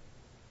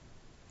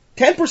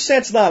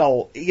 10%'s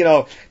not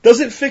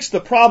doesn't fix the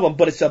problem,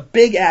 but it's a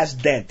big ass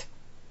dent.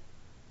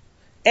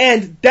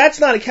 And that's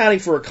not accounting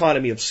for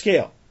economy of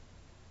scale.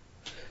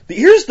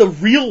 Here's the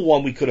real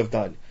one we could have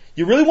done.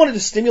 You really wanted to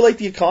stimulate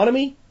the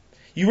economy?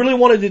 You really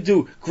wanted to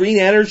do green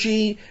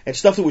energy and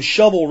stuff that was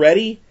shovel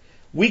ready?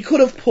 We could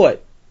have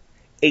put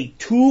a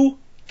 2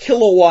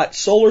 kilowatt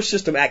solar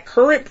system at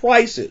current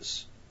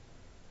prices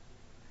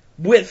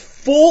with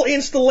full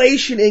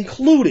installation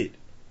included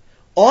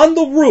on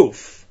the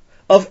roof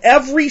of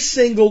every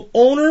single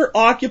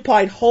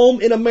owner-occupied home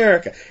in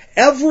America.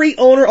 Every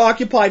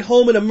owner-occupied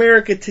home in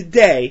America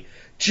today,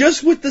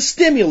 just with the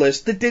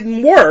stimulus that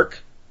didn't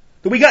work,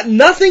 that we got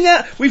nothing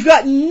out, we've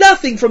got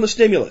nothing from the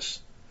stimulus.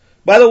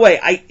 By the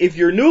way, if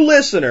you're a new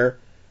listener,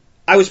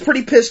 I was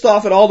pretty pissed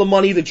off at all the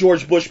money that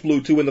George Bush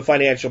blew to in the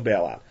financial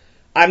bailout.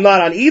 I'm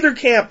not on either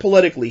camp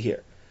politically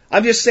here.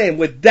 I'm just saying,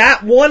 with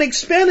that one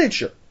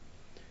expenditure,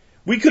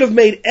 we could have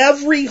made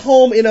every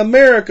home in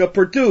America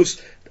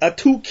produce a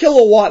 2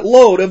 kilowatt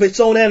load of its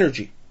own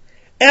energy.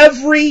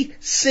 Every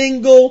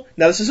single,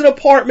 now this isn't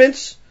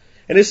apartments,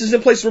 and this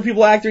isn't places where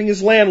people are acting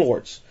as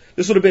landlords.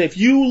 This would have been if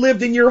you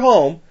lived in your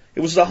home,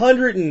 it was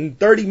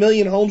 130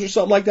 million homes or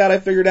something like that I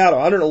figured out,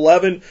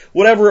 111,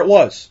 whatever it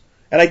was.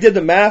 And I did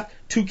the math,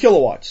 2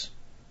 kilowatts.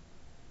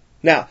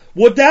 Now,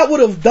 what that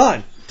would have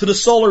done to the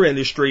solar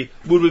industry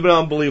would have been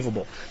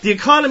unbelievable. The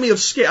economy of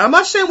scale, I'm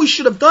not saying we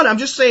should have done it, I'm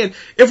just saying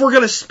if we're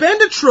going to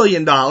spend $1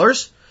 trillion,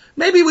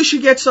 maybe we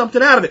should get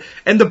something out of it.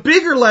 And the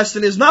bigger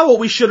lesson is not what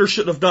we should or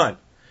shouldn't have done.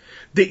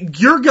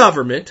 Your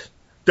government,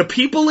 the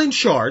people in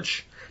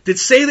charge that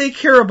say they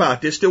care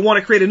about this, that want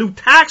to create a new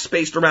tax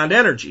based around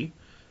energy,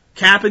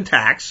 cap and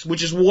tax,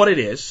 which is what it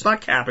is. It's not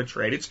cap and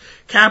trade, it's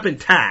cap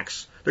and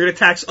tax. They're going to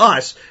tax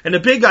us, and the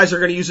big guys are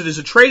going to use it as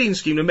a trading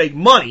scheme to make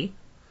money.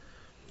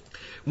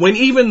 When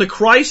even the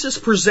crisis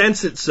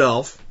presents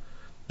itself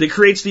that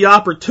creates the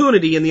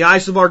opportunity in the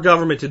eyes of our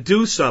government to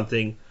do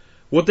something,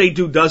 what they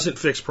do doesn't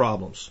fix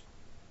problems.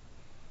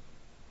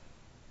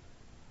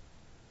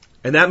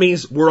 And that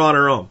means we're on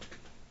our own.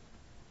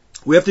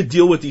 We have to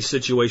deal with these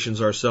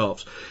situations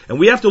ourselves. And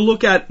we have to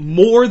look at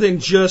more than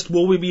just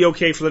will we be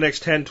okay for the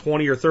next 10,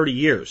 20, or 30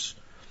 years.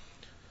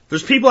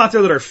 There's people out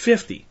there that are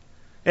 50.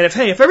 And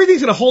if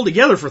everything's going to hold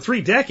together for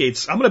 3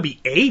 decades, I'm going to be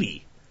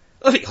 80.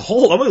 I'm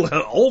going to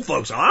let old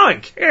folks, I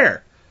don't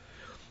care.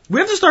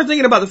 We have to start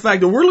thinking about the fact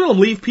that we're going to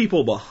leave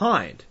people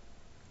behind.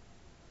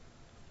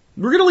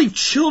 We're going to leave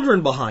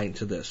children behind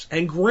to this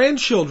and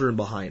grandchildren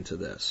behind to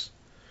this.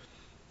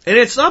 And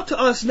it's up to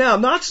us now,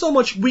 not so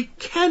much, we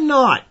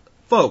cannot,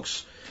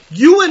 folks,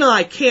 you and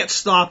I can't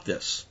stop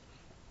this.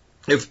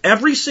 If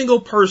every single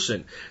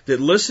person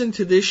that listened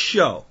to this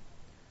show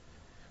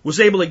was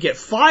able to get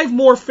 5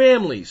 more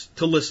families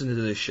to listen to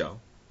this show,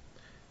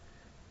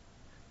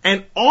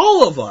 and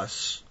all of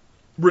us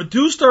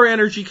reduced our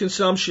energy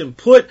consumption,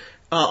 put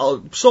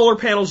solar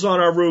panels on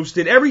our roofs,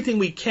 did everything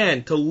we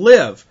can to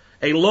live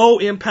a low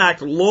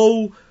impact,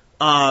 low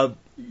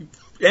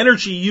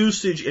energy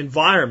usage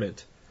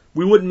environment,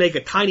 we wouldn't make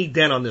a tiny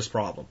dent on this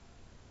problem.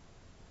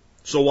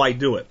 So why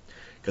do it?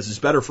 Because it's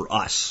better for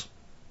us.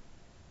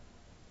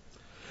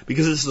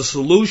 Because it's the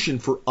solution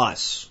for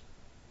us.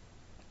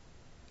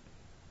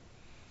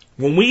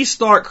 When we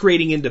start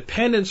creating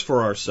independence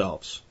for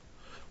ourselves,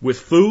 with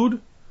food,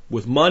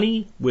 with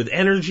money, with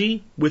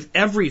energy, with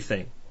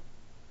everything,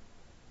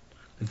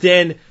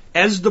 then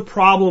as the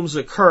problems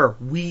occur,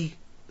 we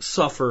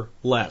suffer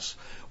less.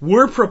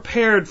 we're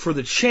prepared for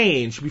the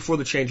change before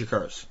the change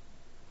occurs.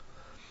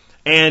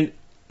 And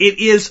it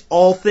is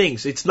all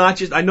things. It's not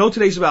just, I know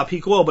today's about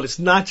peak oil, but it's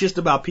not just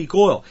about peak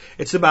oil.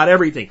 It's about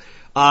everything.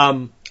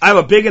 I have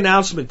a big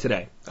announcement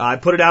today. I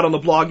put it out on the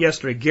blog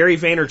yesterday. Gary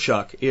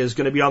Vaynerchuk is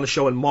going to be on the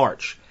show in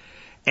March.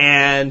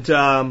 And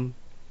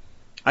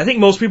I think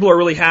most people are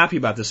really happy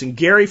about this. And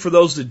Gary, for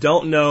those that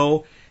don't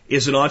know,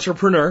 is an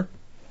entrepreneur.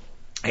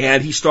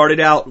 And he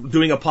started out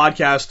doing a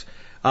podcast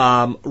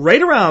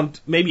right around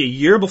maybe a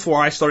year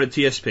before I started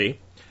TSP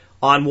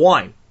on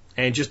wine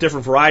and just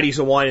different varieties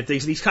of wine and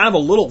things. And he's kind of a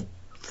little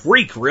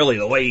freak, really,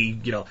 the way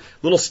he,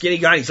 little skinny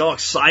guy. He's all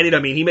excited. I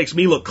mean, he makes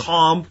me look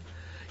calm,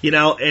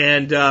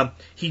 and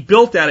he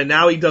built that, and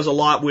now he does a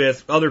lot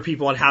with other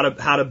people on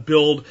how to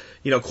build,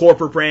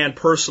 corporate brand,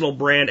 personal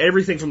brand,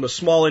 everything from the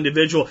small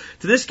individual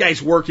to this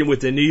guy's working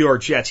with the New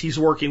York Jets. He's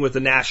working with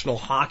the National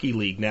Hockey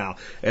League now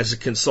as a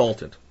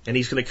consultant. And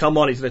he's going to come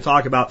on, he's going to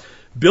talk about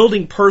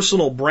building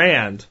personal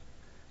brand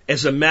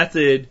as a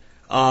method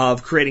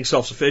of creating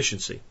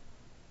self-sufficiency.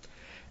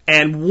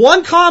 And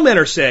one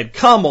commenter said,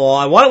 come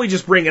on, why don't we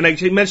just bring, and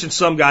he mentioned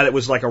some guy that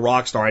was like a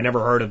rock star. I never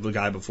heard of the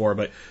guy before,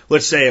 but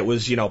let's say it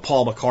was,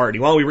 Paul McCartney.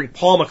 Why don't we bring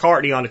Paul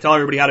McCartney on to tell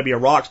everybody how to be a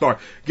rock star?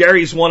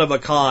 Gary's one of a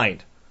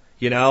kind,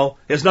 It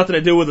has nothing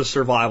to do with a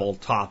survival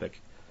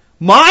topic.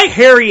 My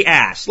hairy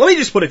ass, let me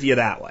just put it to you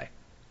that way.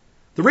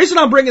 The reason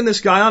I'm bringing this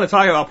guy on to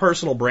talk about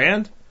personal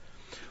brand,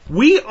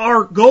 we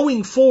are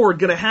going forward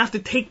going to have to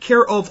take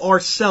care of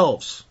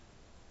ourselves.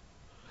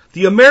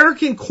 The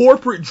American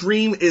corporate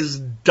dream is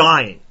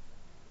dying.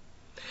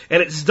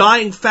 And it's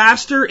dying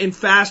faster and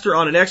faster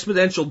on an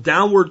exponential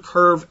downward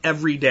curve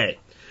every day.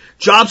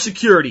 Job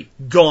security,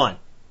 gone.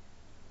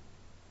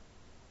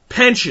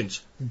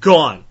 Pensions,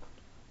 gone.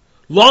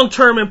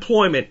 Long-term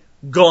employment,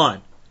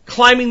 gone.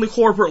 Climbing the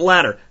corporate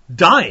ladder,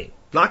 dying.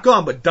 Not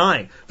gone, but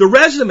dying. The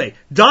resume,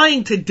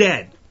 dying to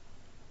dead.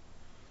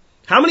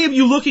 How many of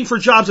you looking for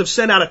jobs have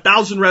sent out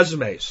 1,000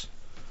 resumes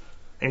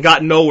and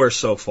gotten nowhere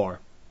so far?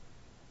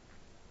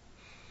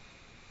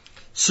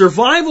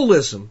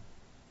 Survivalism,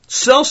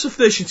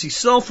 self-sufficiency,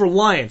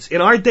 self-reliance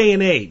in our day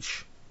and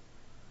age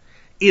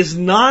is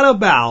not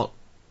about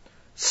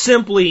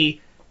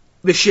simply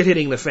the shit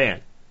hitting the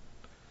fan.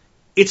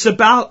 It's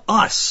about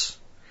us.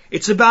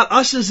 It's about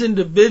us as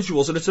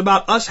individuals, and it's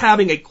about us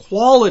having a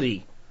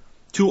quality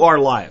to our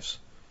lives.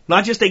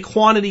 Not just a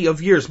quantity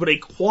of years, but a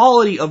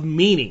quality of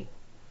meaning.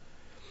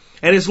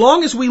 And as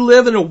long as we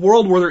live in a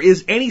world where there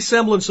is any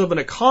semblance of an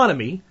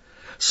economy,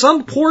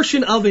 some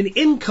portion of an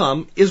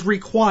income is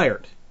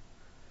required.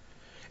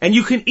 And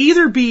you can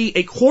either be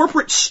a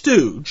corporate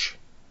stooge,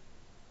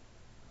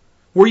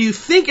 where you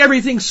think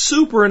everything's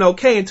super and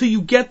okay until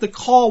you get the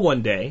call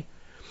one day,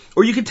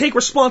 or you can take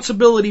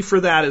responsibility for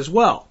that as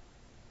well.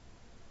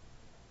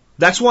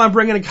 That's why I'm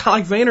bringing a guy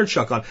like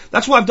Vaynerchuk on.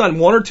 That's why I've done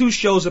 1 or 2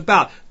 shows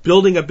about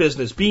building a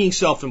business, being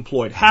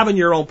self-employed, having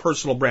your own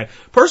personal brand.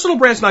 Personal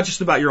brand's not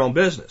just about your own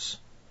business.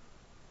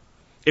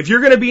 If you're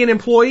going to be an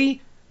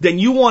employee, then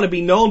you want to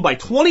be known by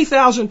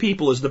 20,000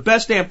 people as the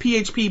best damn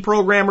PHP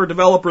programmer,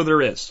 developer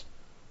there is.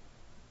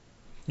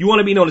 You want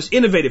to be known as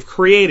innovative,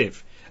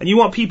 creative, and you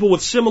want people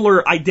with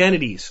similar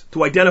identities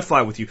to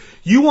identify with you.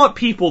 You want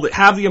people that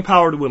have the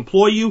power to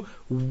employ you,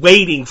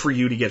 waiting for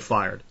you to get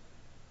fired.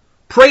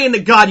 Praying to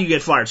God you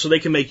get fired so they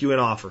can make you an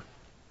offer.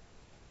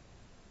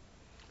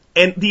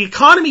 And the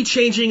economy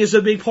changing is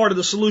a big part of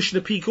the solution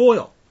to peak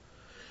oil.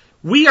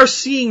 We are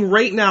seeing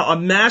right now a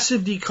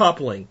massive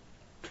decoupling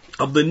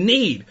of the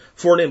need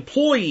for an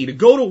employee to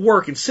go to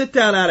work and sit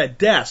down at a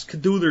desk to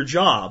do their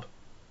job,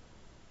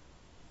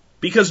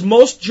 because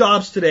most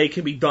jobs today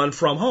can be done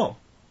from home.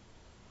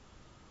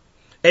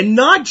 And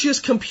not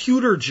just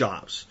computer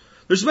jobs.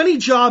 There's many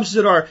jobs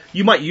that are,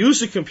 you might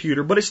use a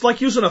computer, but it's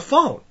like using a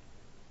phone.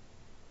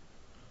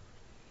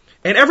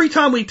 And every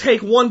time we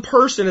take one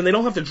person and they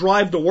don't have to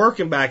drive to work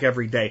and back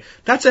every day,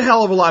 that's a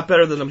hell of a lot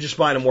better than them just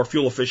buying a more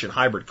fuel-efficient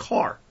hybrid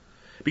car.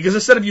 Because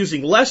instead of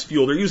using less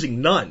fuel, they're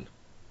using none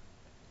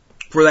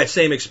for that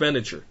same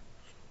expenditure.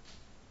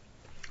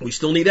 We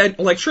still need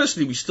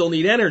electricity. We still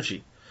need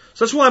energy.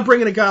 So that's why I'm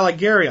bringing a guy like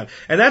Gary on.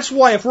 And that's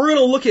why if we're going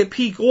to look at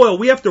peak oil,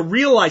 we have to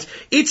realize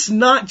it's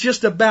not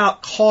just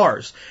about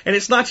cars. And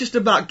it's not just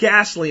about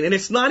gasoline. And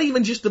it's not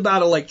even just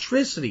about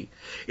electricity.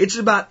 It's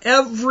about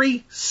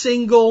every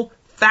single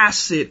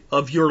facet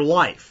of your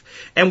life.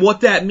 And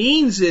what that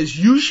means is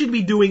you should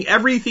be doing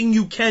everything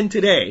you can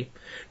today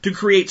to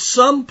create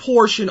some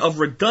portion of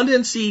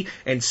redundancy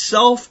and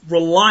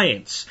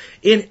self-reliance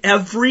in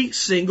every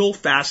single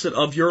facet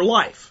of your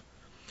life.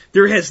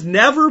 There has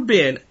never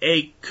been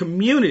a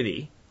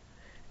community,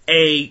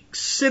 a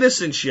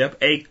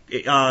citizenship,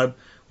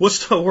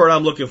 what's the word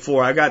I'm looking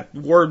for? I got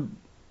words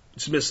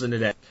missing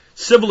today.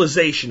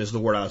 Civilization is the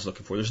word I was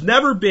looking for. There's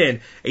never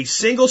been a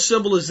single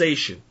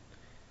civilization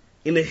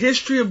in the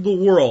history of the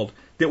world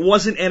that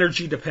wasn't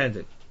energy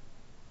dependent.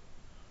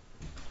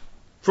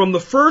 From the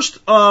first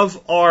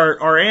of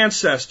our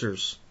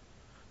ancestors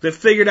that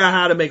figured out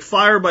how to make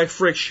fire by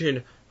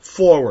friction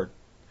forward.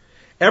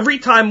 Every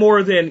time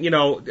more than,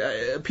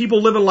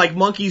 people living like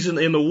monkeys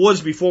in the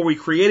woods before we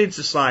created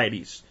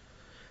societies.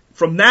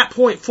 From that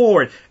point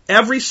forward,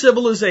 every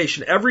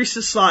civilization, every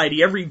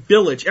society, every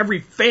village, every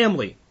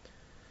family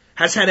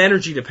has had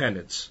energy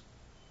dependence.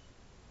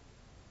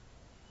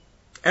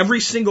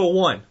 Every single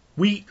one.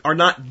 We are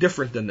not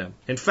different than them.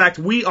 In fact,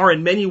 we are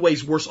in many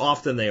ways worse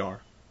off than they are.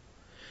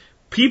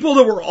 People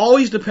that were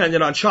always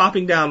dependent on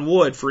chopping down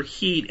wood for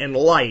heat and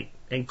light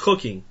and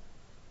cooking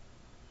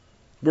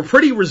were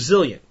pretty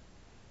resilient.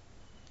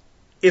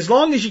 As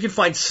long as you could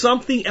find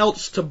something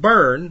else to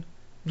burn,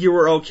 you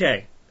were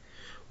okay.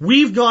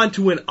 We've gone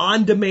to an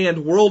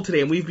on-demand world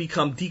today, and we've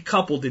become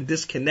decoupled and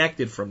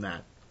disconnected from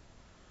that.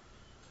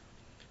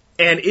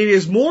 And it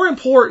is more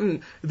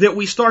important that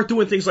we start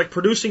doing things like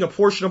producing a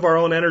portion of our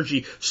own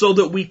energy so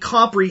that we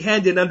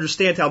comprehend and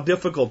understand how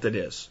difficult it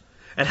is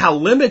and how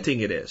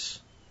limiting it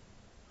is,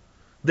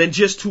 than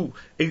just to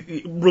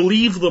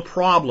relieve the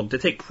problem, to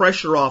take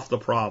pressure off the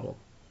problem.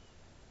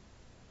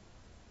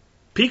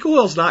 Peak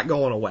oil's not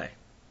going away.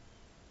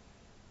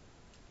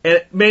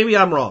 And maybe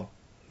I'm wrong.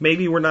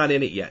 Maybe we're not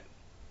in it yet.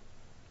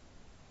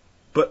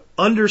 But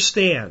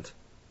understand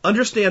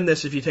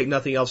this if you take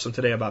nothing else from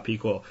today about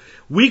peak oil.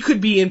 We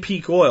could be in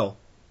peak oil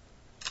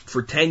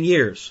for 10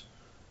 years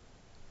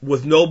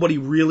with nobody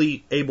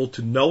really able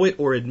to know it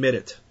or admit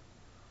it.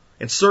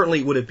 And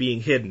certainly with it being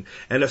hidden.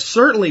 And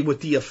certainly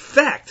with the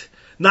effect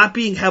not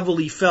being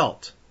heavily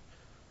felt.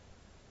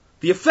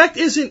 The effect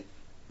isn't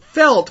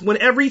felt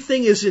when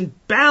everything is in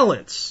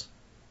balance.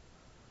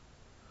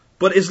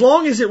 But as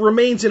long as it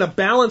remains in a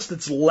balance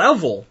that's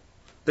level,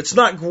 that's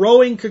not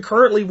growing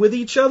concurrently with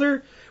each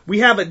other, we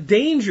have a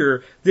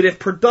danger that if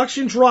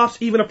production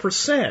drops even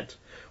 1%,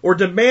 or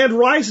demand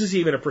rises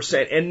even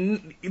 1%,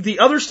 and the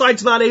other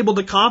side's not able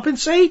to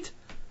compensate,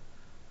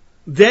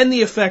 then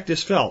the effect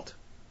is felt.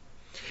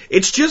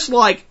 It's just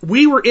like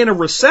we were in a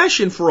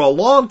recession for a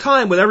long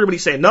time with everybody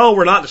saying, no,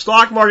 we're not in the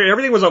stock market,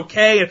 everything was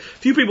okay, and a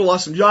few people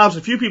lost some jobs,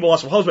 a few people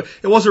lost some homes, but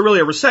it wasn't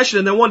really a recession.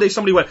 And then one day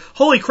somebody went,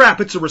 holy crap,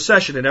 it's a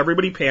recession, and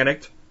everybody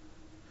panicked,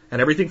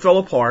 and everything fell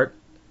apart,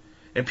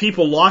 and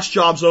people lost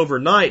jobs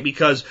overnight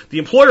because the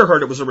employer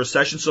heard it was a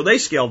recession, so they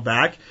scaled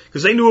back,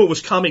 because they knew it was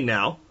coming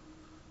now.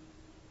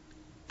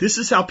 This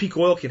is how peak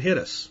oil can hit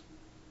us.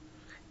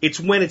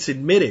 It's when it's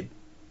admitted.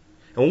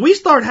 And when we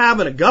start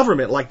having a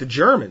government like the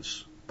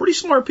Germans, pretty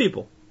smart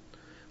people,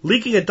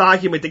 leaking a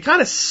document that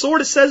kind of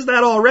sort of says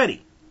that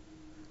already.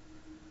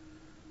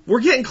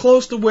 We're getting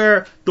close to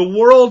where the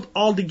world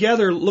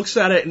altogether looks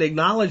at it and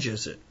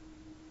acknowledges it.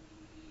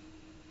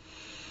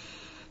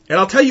 And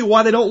I'll tell you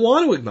why they don't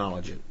want to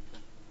acknowledge it.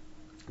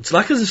 It's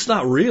not because it's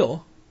not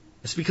real.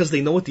 It's because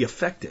they know what the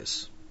effect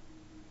is.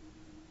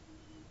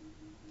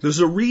 There's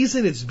a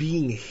reason it's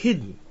being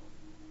hidden.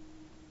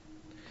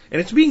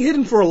 And it's being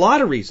hidden for a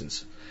lot of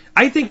reasons.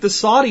 I think the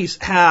Saudis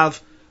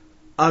have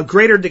a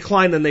greater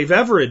decline than they've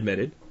ever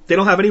admitted. They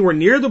don't have anywhere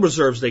near the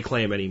reserves they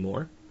claim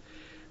anymore.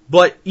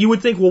 But you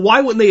would think, well,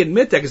 why wouldn't they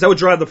admit that? Because that would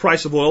drive the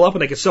price of oil up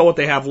and they could sell what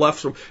they have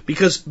left.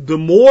 Because the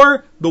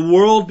more the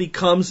world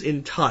becomes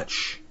in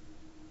touch,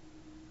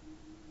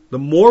 the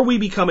more we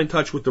become in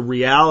touch with the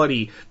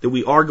reality that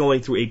we are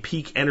going through a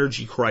peak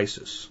energy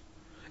crisis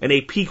and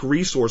a peak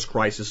resource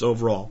crisis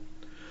overall,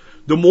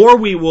 the more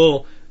we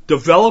will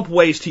develop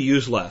ways to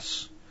use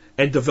less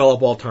and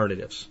develop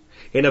alternatives.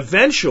 And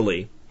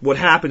eventually, what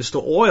happens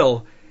to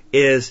oil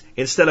is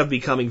instead of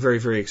becoming very,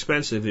 very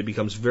expensive, it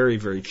becomes very,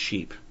 very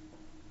cheap.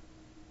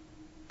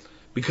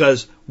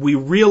 Because we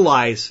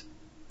realize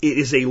it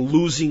is a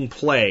losing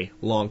play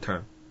long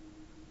term.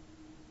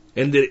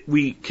 And that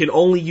we can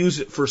only use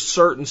it for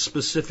certain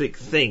specific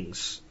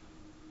things.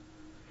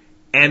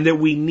 And that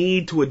we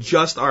need to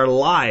adjust our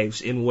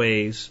lives in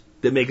ways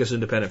that make us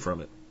independent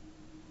from it.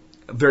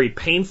 A very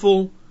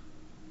painful,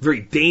 very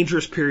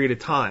dangerous period of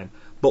time.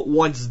 But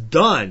once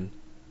done,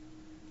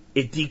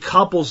 it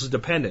decouples the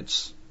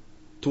dependence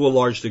to a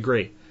large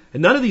degree.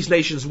 And none of these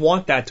nations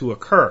want that to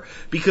occur.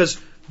 Because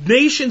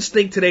nations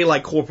think today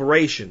like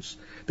corporations.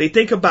 They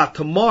think about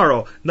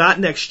tomorrow, not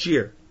next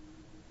year.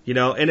 You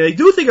know, and they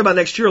do think about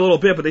next year a little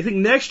bit, but they think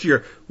next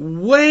year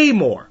way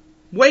more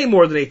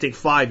than they think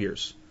 5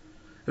 years.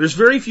 And there's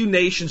very few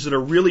nations that are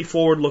really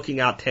forward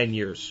looking out 10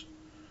 years.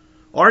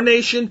 Our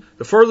nation,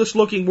 the furthest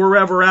looking we're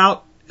ever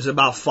out, is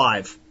about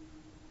 5.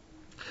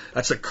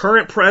 That's the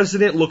current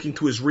president looking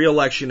to his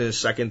re-election in his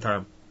second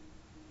term.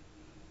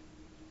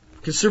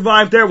 Can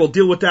survive there, we'll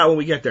deal with that when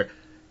we get there.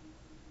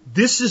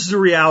 This is the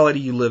reality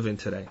you live in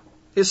today.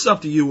 It's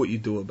up to you what you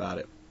do about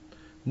it.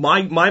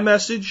 My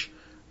message,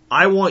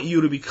 I want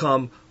you to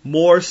become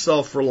more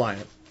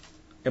self-reliant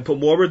and put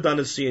more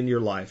redundancy in your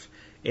life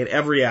in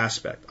every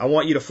aspect. I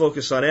want you to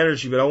focus on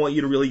energy, but I want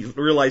you to really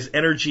realize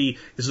energy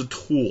is a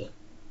tool.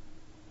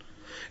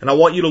 And I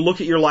want you to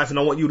look at your life and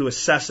I want you to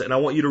assess it and I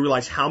want you to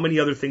realize how many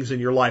other things in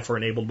your life are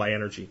enabled by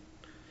energy.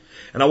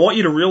 And I want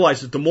you to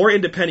realize that the more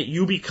independent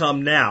you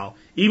become now,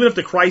 even if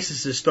the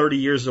crisis is 30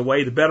 years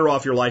away, the better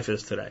off your life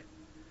is today.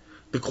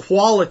 The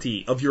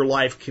quality of your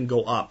life can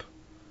go up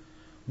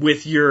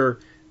with your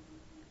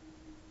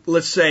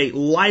let's say,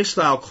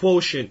 lifestyle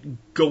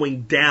quotient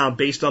going down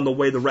based on the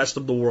way the rest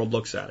of the world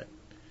looks at it.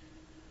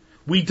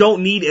 We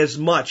don't need as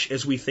much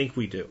as we think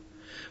we do.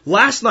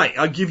 Last night,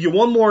 I'll give you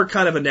one more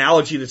kind of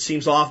analogy that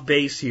seems off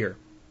base here.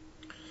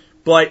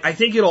 But I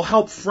think it'll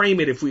help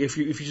frame it if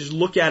you just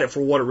look at it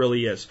for what it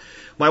really is.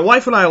 My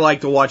wife and I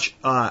like to watch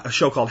a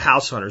show called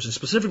House Hunters, and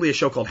specifically a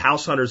show called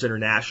House Hunters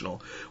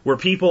International, where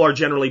people are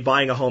generally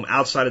buying a home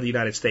outside of the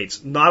United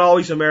States. Not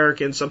always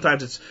Americans.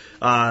 Sometimes it's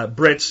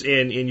Brits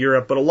in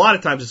Europe, but a lot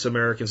of times it's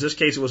Americans. In this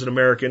case, it was an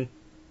American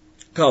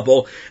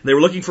couple. And they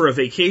were looking for a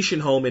vacation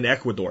home in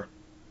Ecuador.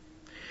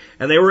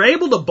 And they were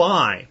able to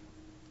buy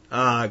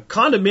a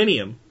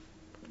condominium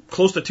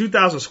close to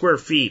 2,000 square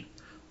feet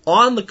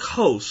on the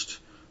coast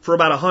for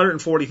about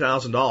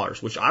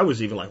 $140,000, which I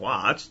was even like,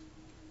 wow,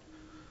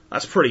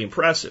 that's pretty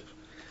impressive.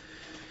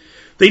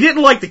 They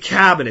didn't like the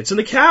cabinets, and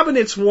the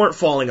cabinets weren't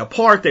falling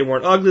apart, they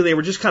weren't ugly, they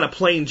were just kind of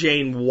plain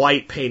Jane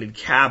white painted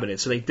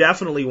cabinets, and they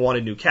definitely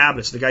wanted new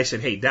cabinets. And the guy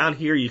said, hey, down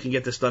here you can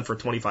get this done for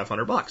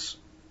 $2,500.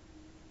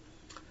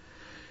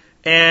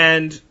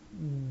 And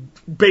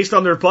based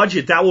on their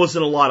budget, that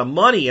wasn't a lot of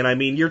money. And I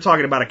mean, you're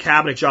talking about a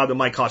cabinet job that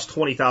might cost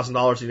 $20,000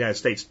 in the United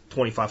States,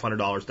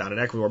 $2,500 down in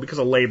Ecuador because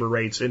of labor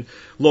rates and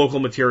local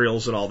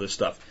materials and all this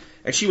stuff.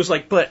 And she was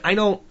like, but I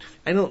don't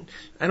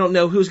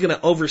know who's going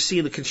to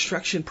oversee the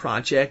construction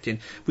project. And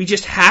we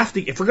just have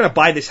to, if we're going to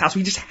buy this house,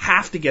 we just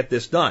have to get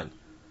this done.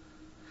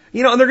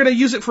 You know, and they're going to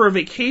use it for a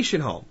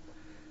vacation home.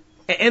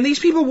 And these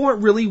people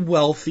weren't really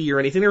wealthy or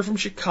anything. They were from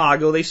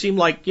Chicago. They seemed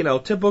like, you know,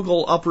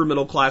 typical upper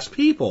middle class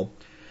people.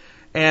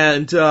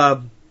 And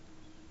the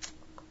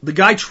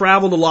guy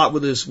traveled a lot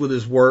with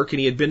his work, and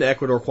he had been to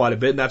Ecuador quite a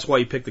bit, and that's why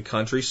he picked the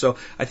country. So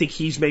I think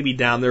he's maybe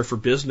down there for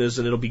business,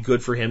 and it'll be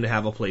good for him to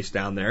have a place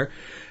down there.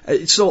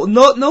 So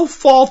no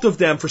fault of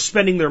them for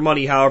spending their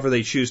money however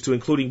they choose to,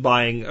 including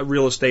buying a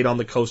real estate on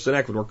the coast in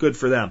Ecuador. Good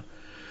for them.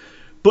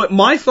 But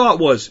my thought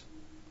was,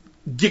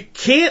 you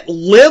can't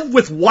live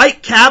with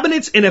white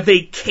cabinets in a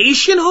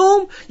vacation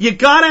home? You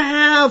gotta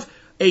have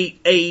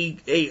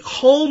a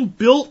home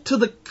built to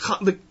the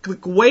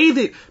way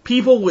that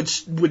people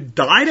would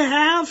die to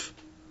have?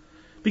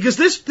 Because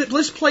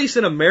this place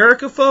in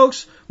America,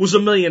 folks, was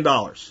 $1 million.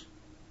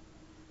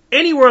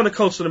 Anywhere on the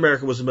coast of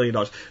America was $1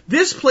 million.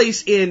 This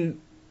place in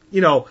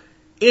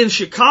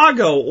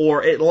Chicago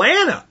or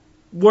Atlanta,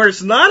 where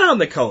it's not on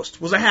the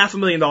coast, was a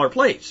 $500,000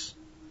 place.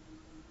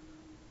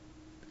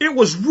 It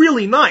was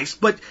really nice,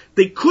 but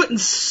they couldn't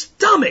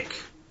stomach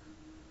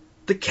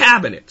the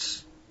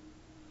cabinets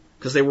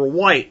because they were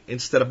white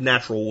instead of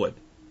natural wood.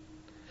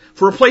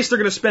 For a place they're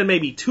going to spend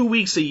maybe 2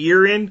 weeks a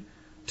year in,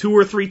 2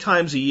 or 3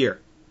 times a year.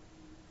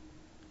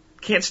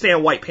 Can't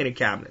stand white painted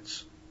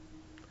cabinets.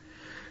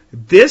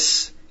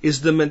 This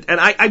is and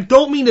I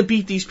don't mean to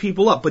beat these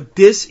people up, but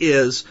this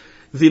is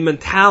the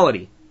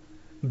mentality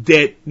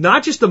that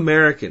not just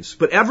Americans,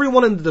 but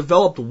everyone in the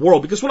developed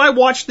world, because when I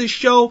watch this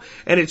show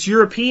and it's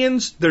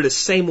Europeans, they're the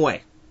same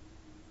way.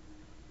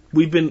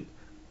 We've been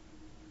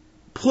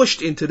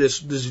pushed into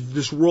this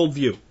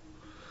worldview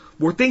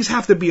where things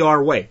have to be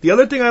our way. The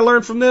other thing I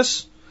learned from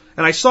this,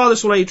 and I saw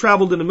this when I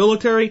traveled in the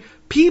military,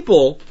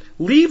 people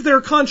leave their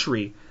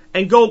country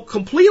and go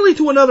completely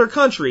to another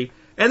country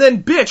and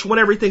then bitch when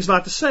everything's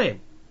not the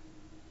same.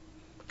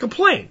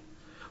 Complain.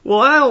 Well,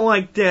 I don't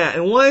like that,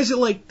 and why is it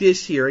like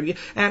this here? And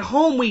at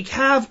home we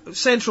have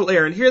central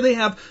air, and here they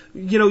have,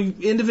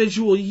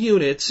 individual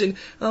units, and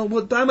I'm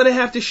going to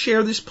have to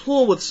share this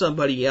pool with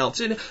somebody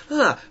else. And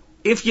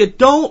if you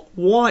don't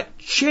want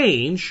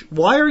change,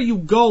 why are you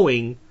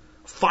going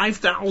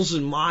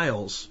 5,000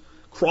 miles,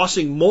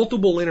 crossing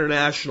multiple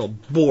international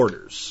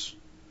borders,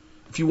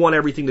 if you want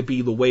everything to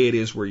be the way it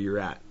is where you're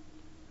at?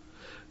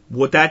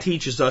 What that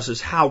teaches us is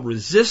how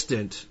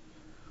resistant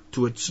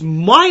to its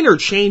minor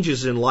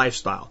changes in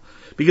lifestyle.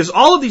 Because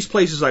all of these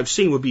places I've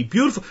seen would be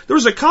beautiful. There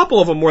was a couple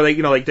of them where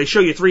they show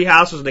you 3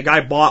 houses and the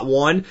guy bought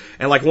one,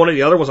 and like one of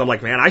the other ones, I'm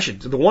like, man,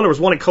 there was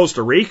one in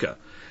Costa Rica.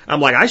 I'm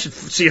like, I should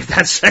see if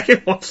that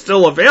second one's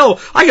still available.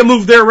 I can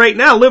move there right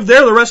now, live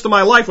there the rest of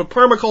my life with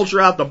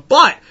permaculture out the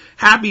butt,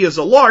 happy as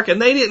a lark.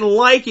 And they didn't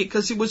like it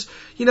because it was,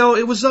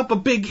 it was up a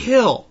big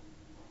hill.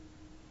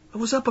 It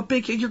was up a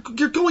big hill.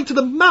 You're going to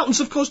the mountains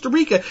of Costa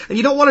Rica, and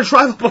you don't want to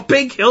drive up a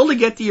big hill to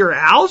get to your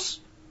house?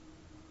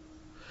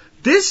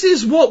 This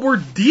is what we're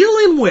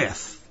dealing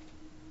with.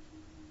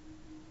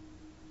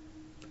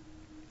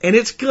 And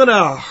it's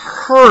gonna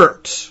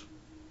hurt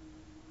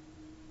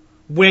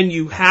when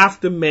you have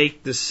to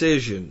make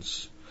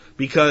decisions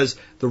because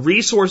the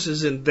resource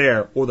isn't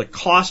there, or the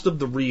cost of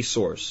the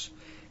resource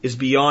is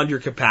beyond your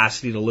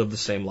capacity to live the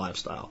same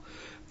lifestyle.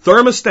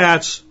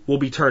 Thermostats will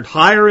be turned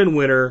higher in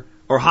winter,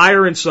 or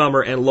higher in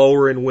summer and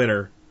lower in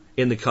winter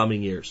in the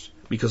coming years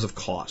because of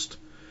cost.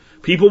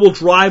 People will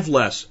drive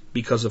less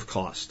because of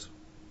cost.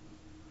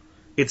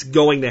 It's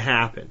going to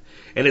happen.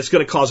 And it's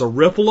going to cause a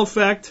ripple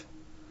effect.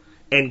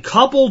 And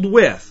coupled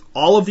with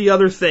all of the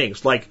other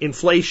things, like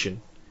inflation,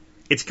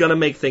 it's going to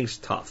make things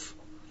tough.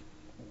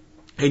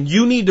 And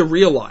you need to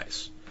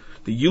realize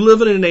that you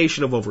live in a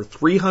nation of over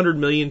 300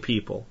 million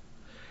people.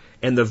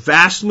 And the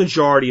vast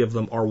majority of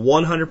them are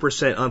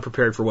 100%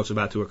 unprepared for what's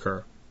about to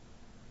occur.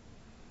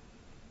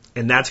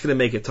 And that's going to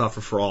make it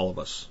tougher for all of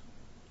us.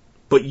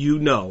 But you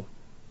know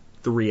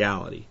the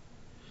reality.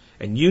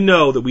 And you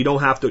know that we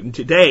don't have to,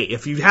 today,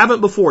 if you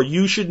haven't before,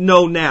 you should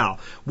know now,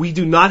 we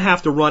do not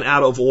have to run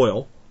out of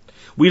oil.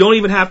 We don't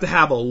even have to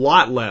have a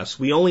lot less.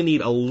 We only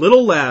need a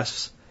little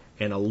less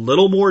and a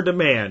little more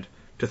demand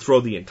to throw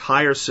the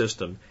entire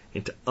system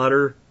into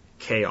utter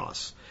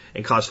chaos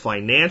and cause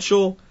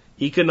financial,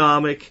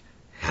 economic,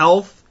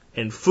 health,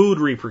 and food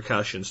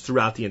repercussions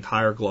throughout the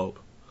entire globe.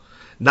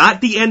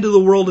 Not the end of the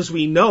world as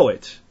we know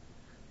it,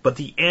 but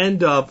the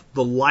end of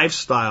the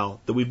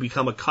lifestyle that we've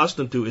become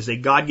accustomed to as a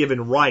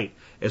God-given right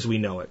as we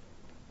know it.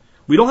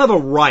 We don't have a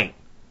right.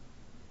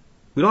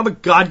 We don't have a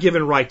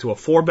God-given right to a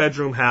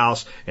 4-bedroom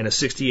house and a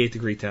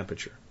 68-degree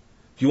temperature.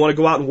 If you want to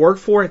go out and work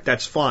for it,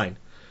 that's fine.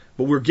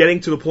 But we're getting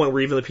to the point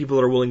where even the people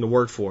that are willing to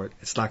work for it,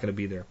 it's not going to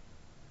be there.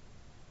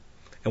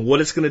 And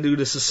what it's going to do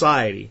to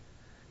society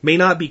may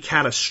not be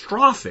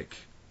catastrophic,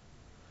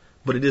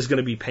 but it is going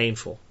to be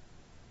painful.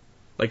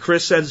 Like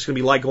Chris says, it's going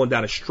to be like going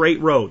down a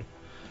straight road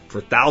for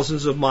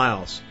thousands of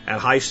miles at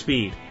high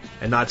speed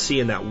and not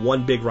seeing that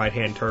one big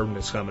right-hand turn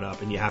that's coming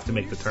up, and you have to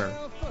make the turn.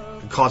 It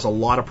can cause a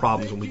lot of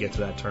problems when we get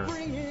to that turn.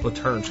 The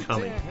turn's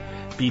coming.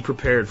 Be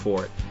prepared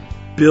for it.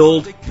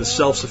 Build the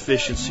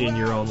self-sufficiency in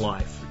your own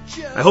life.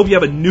 I hope you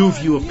have a new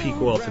view of peak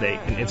oil today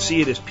and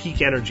see it as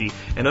peak energy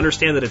and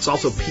understand that it's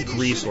also peak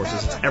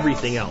resources. It's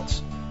everything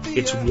else.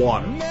 It's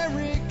water.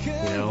 You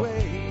know,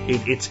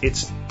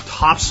 it's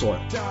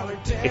topsoil.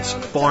 It's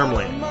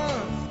farmland.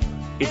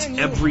 It's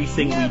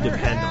everything we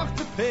depend on.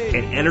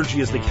 And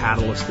energy is the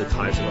catalyst that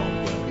ties it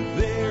all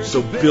together.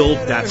 So build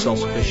that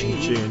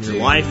self-sufficiency in your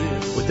life.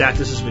 With that,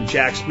 this has been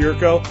Jack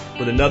Spirko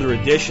with another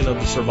edition of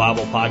the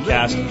Survival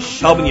Podcast,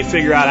 helping you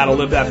figure out how to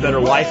live that better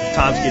life if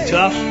times get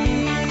tough,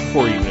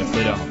 or even if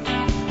they don't.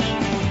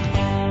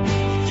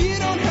 You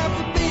don't have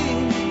to be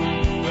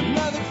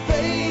another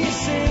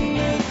face in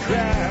the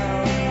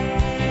crowd.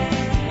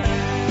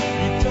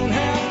 You don't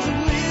have to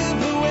live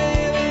the way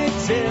they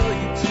tell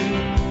you to.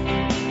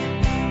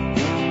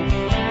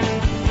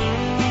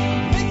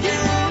 Make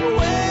your own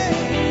way,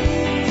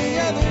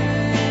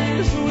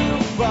 others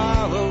will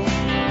follow.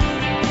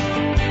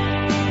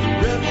 The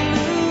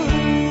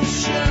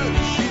revolution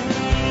is you.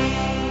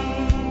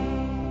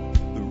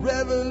 The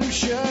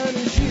revolution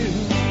is you.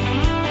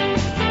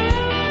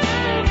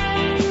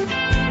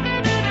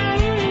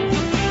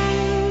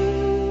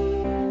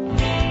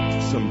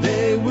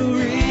 Someday we'll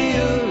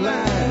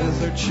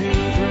realize our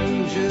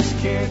children just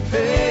can't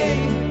pay.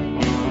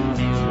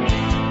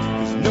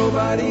 'Cause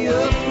nobody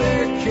up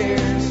there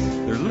cares.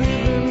 They're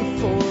living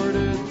for